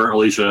as Summer,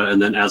 Alicia,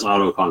 and then as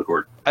Otto,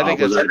 Concord. I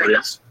think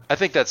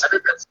that's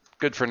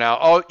good for now.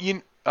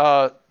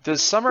 Oh,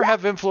 does Summer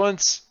have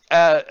influence?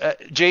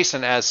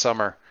 Jason as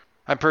Summer.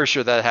 I'm pretty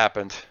sure that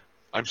happened.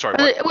 I'm sorry.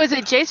 Was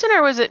it Jason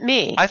or was it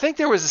me? I think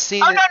there was a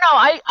scene. Oh no,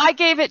 I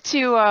gave it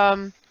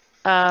to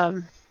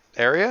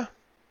Area?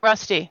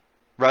 Rusty.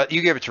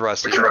 You gave it to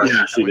Rusty.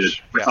 Yeah, she did.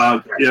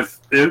 Yeah.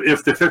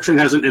 If the fiction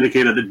hasn't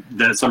indicated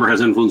that Summer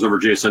has influence over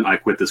Jason, I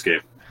quit this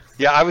game.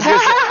 Yeah, I was going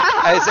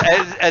to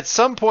say, at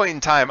some point in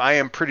time, I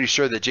am pretty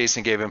sure that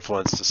Jason gave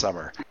influence to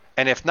Summer.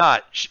 And if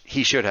not,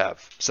 he should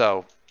have.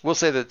 So we'll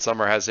say that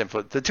Summer has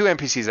influence. The two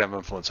NPCs have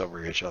influence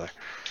over each other.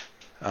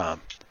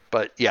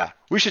 But yeah,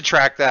 we should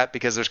track that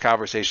because there's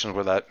conversations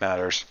where that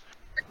matters.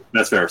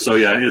 That's fair. So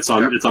yeah, it's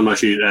on my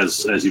sheet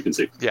as you can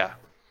see. Yeah,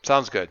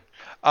 sounds good.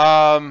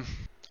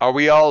 Are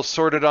we all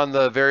sorted on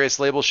the various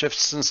label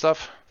shifts and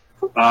stuff?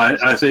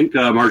 I think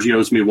Margie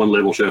owes me one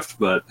label shift,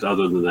 but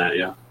other than that,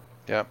 yeah.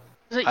 Yeah.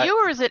 Is it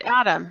you or is it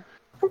Adam?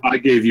 I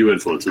gave you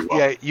influence as well.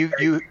 Yeah,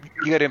 you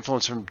got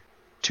influence from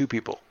two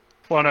people.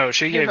 Well, no,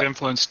 she gave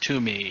influence to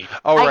me.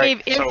 Oh, right. I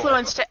gave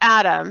influence to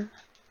Adam.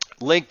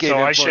 Link gave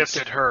influence. So I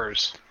shifted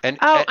hers.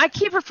 I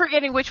keep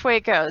forgetting which way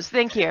it goes.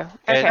 Thank you.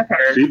 Okay.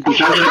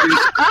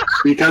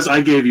 Because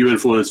I gave you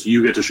influence,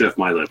 you get to shift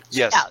my labels.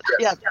 Yes.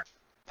 Yeah.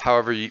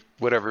 However,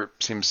 whatever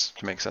seems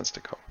to make sense to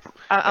go.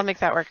 I'll make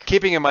that work.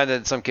 Keeping in mind that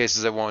in some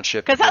cases it won't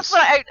shift. Because that's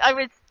what I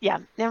would. Yeah.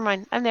 Never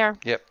mind. I'm there.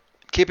 Yep.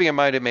 Keeping in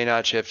mind it may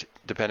not shift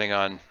depending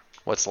on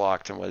what's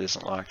locked and what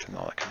isn't locked and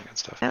all that kind of good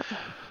stuff. Yep.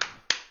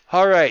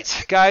 All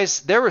right,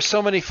 guys, there were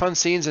so many fun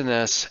scenes in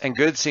this and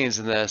good scenes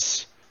in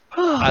this.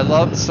 I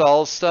loved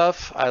Saul's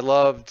stuff. I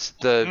loved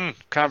the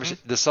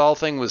conversation. The Saul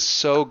thing was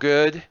so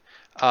good.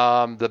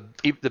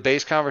 The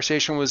base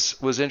conversation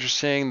was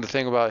interesting. The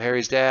thing about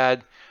Harry's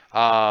dad.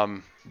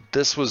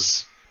 This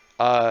was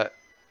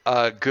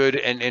good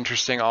and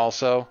interesting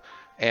also,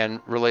 and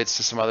relates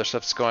to some other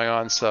stuff that's going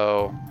on.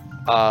 So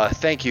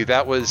thank you.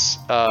 That was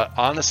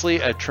honestly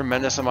a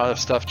tremendous amount of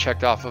stuff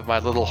checked off of my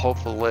little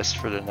hopeful list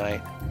for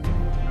tonight.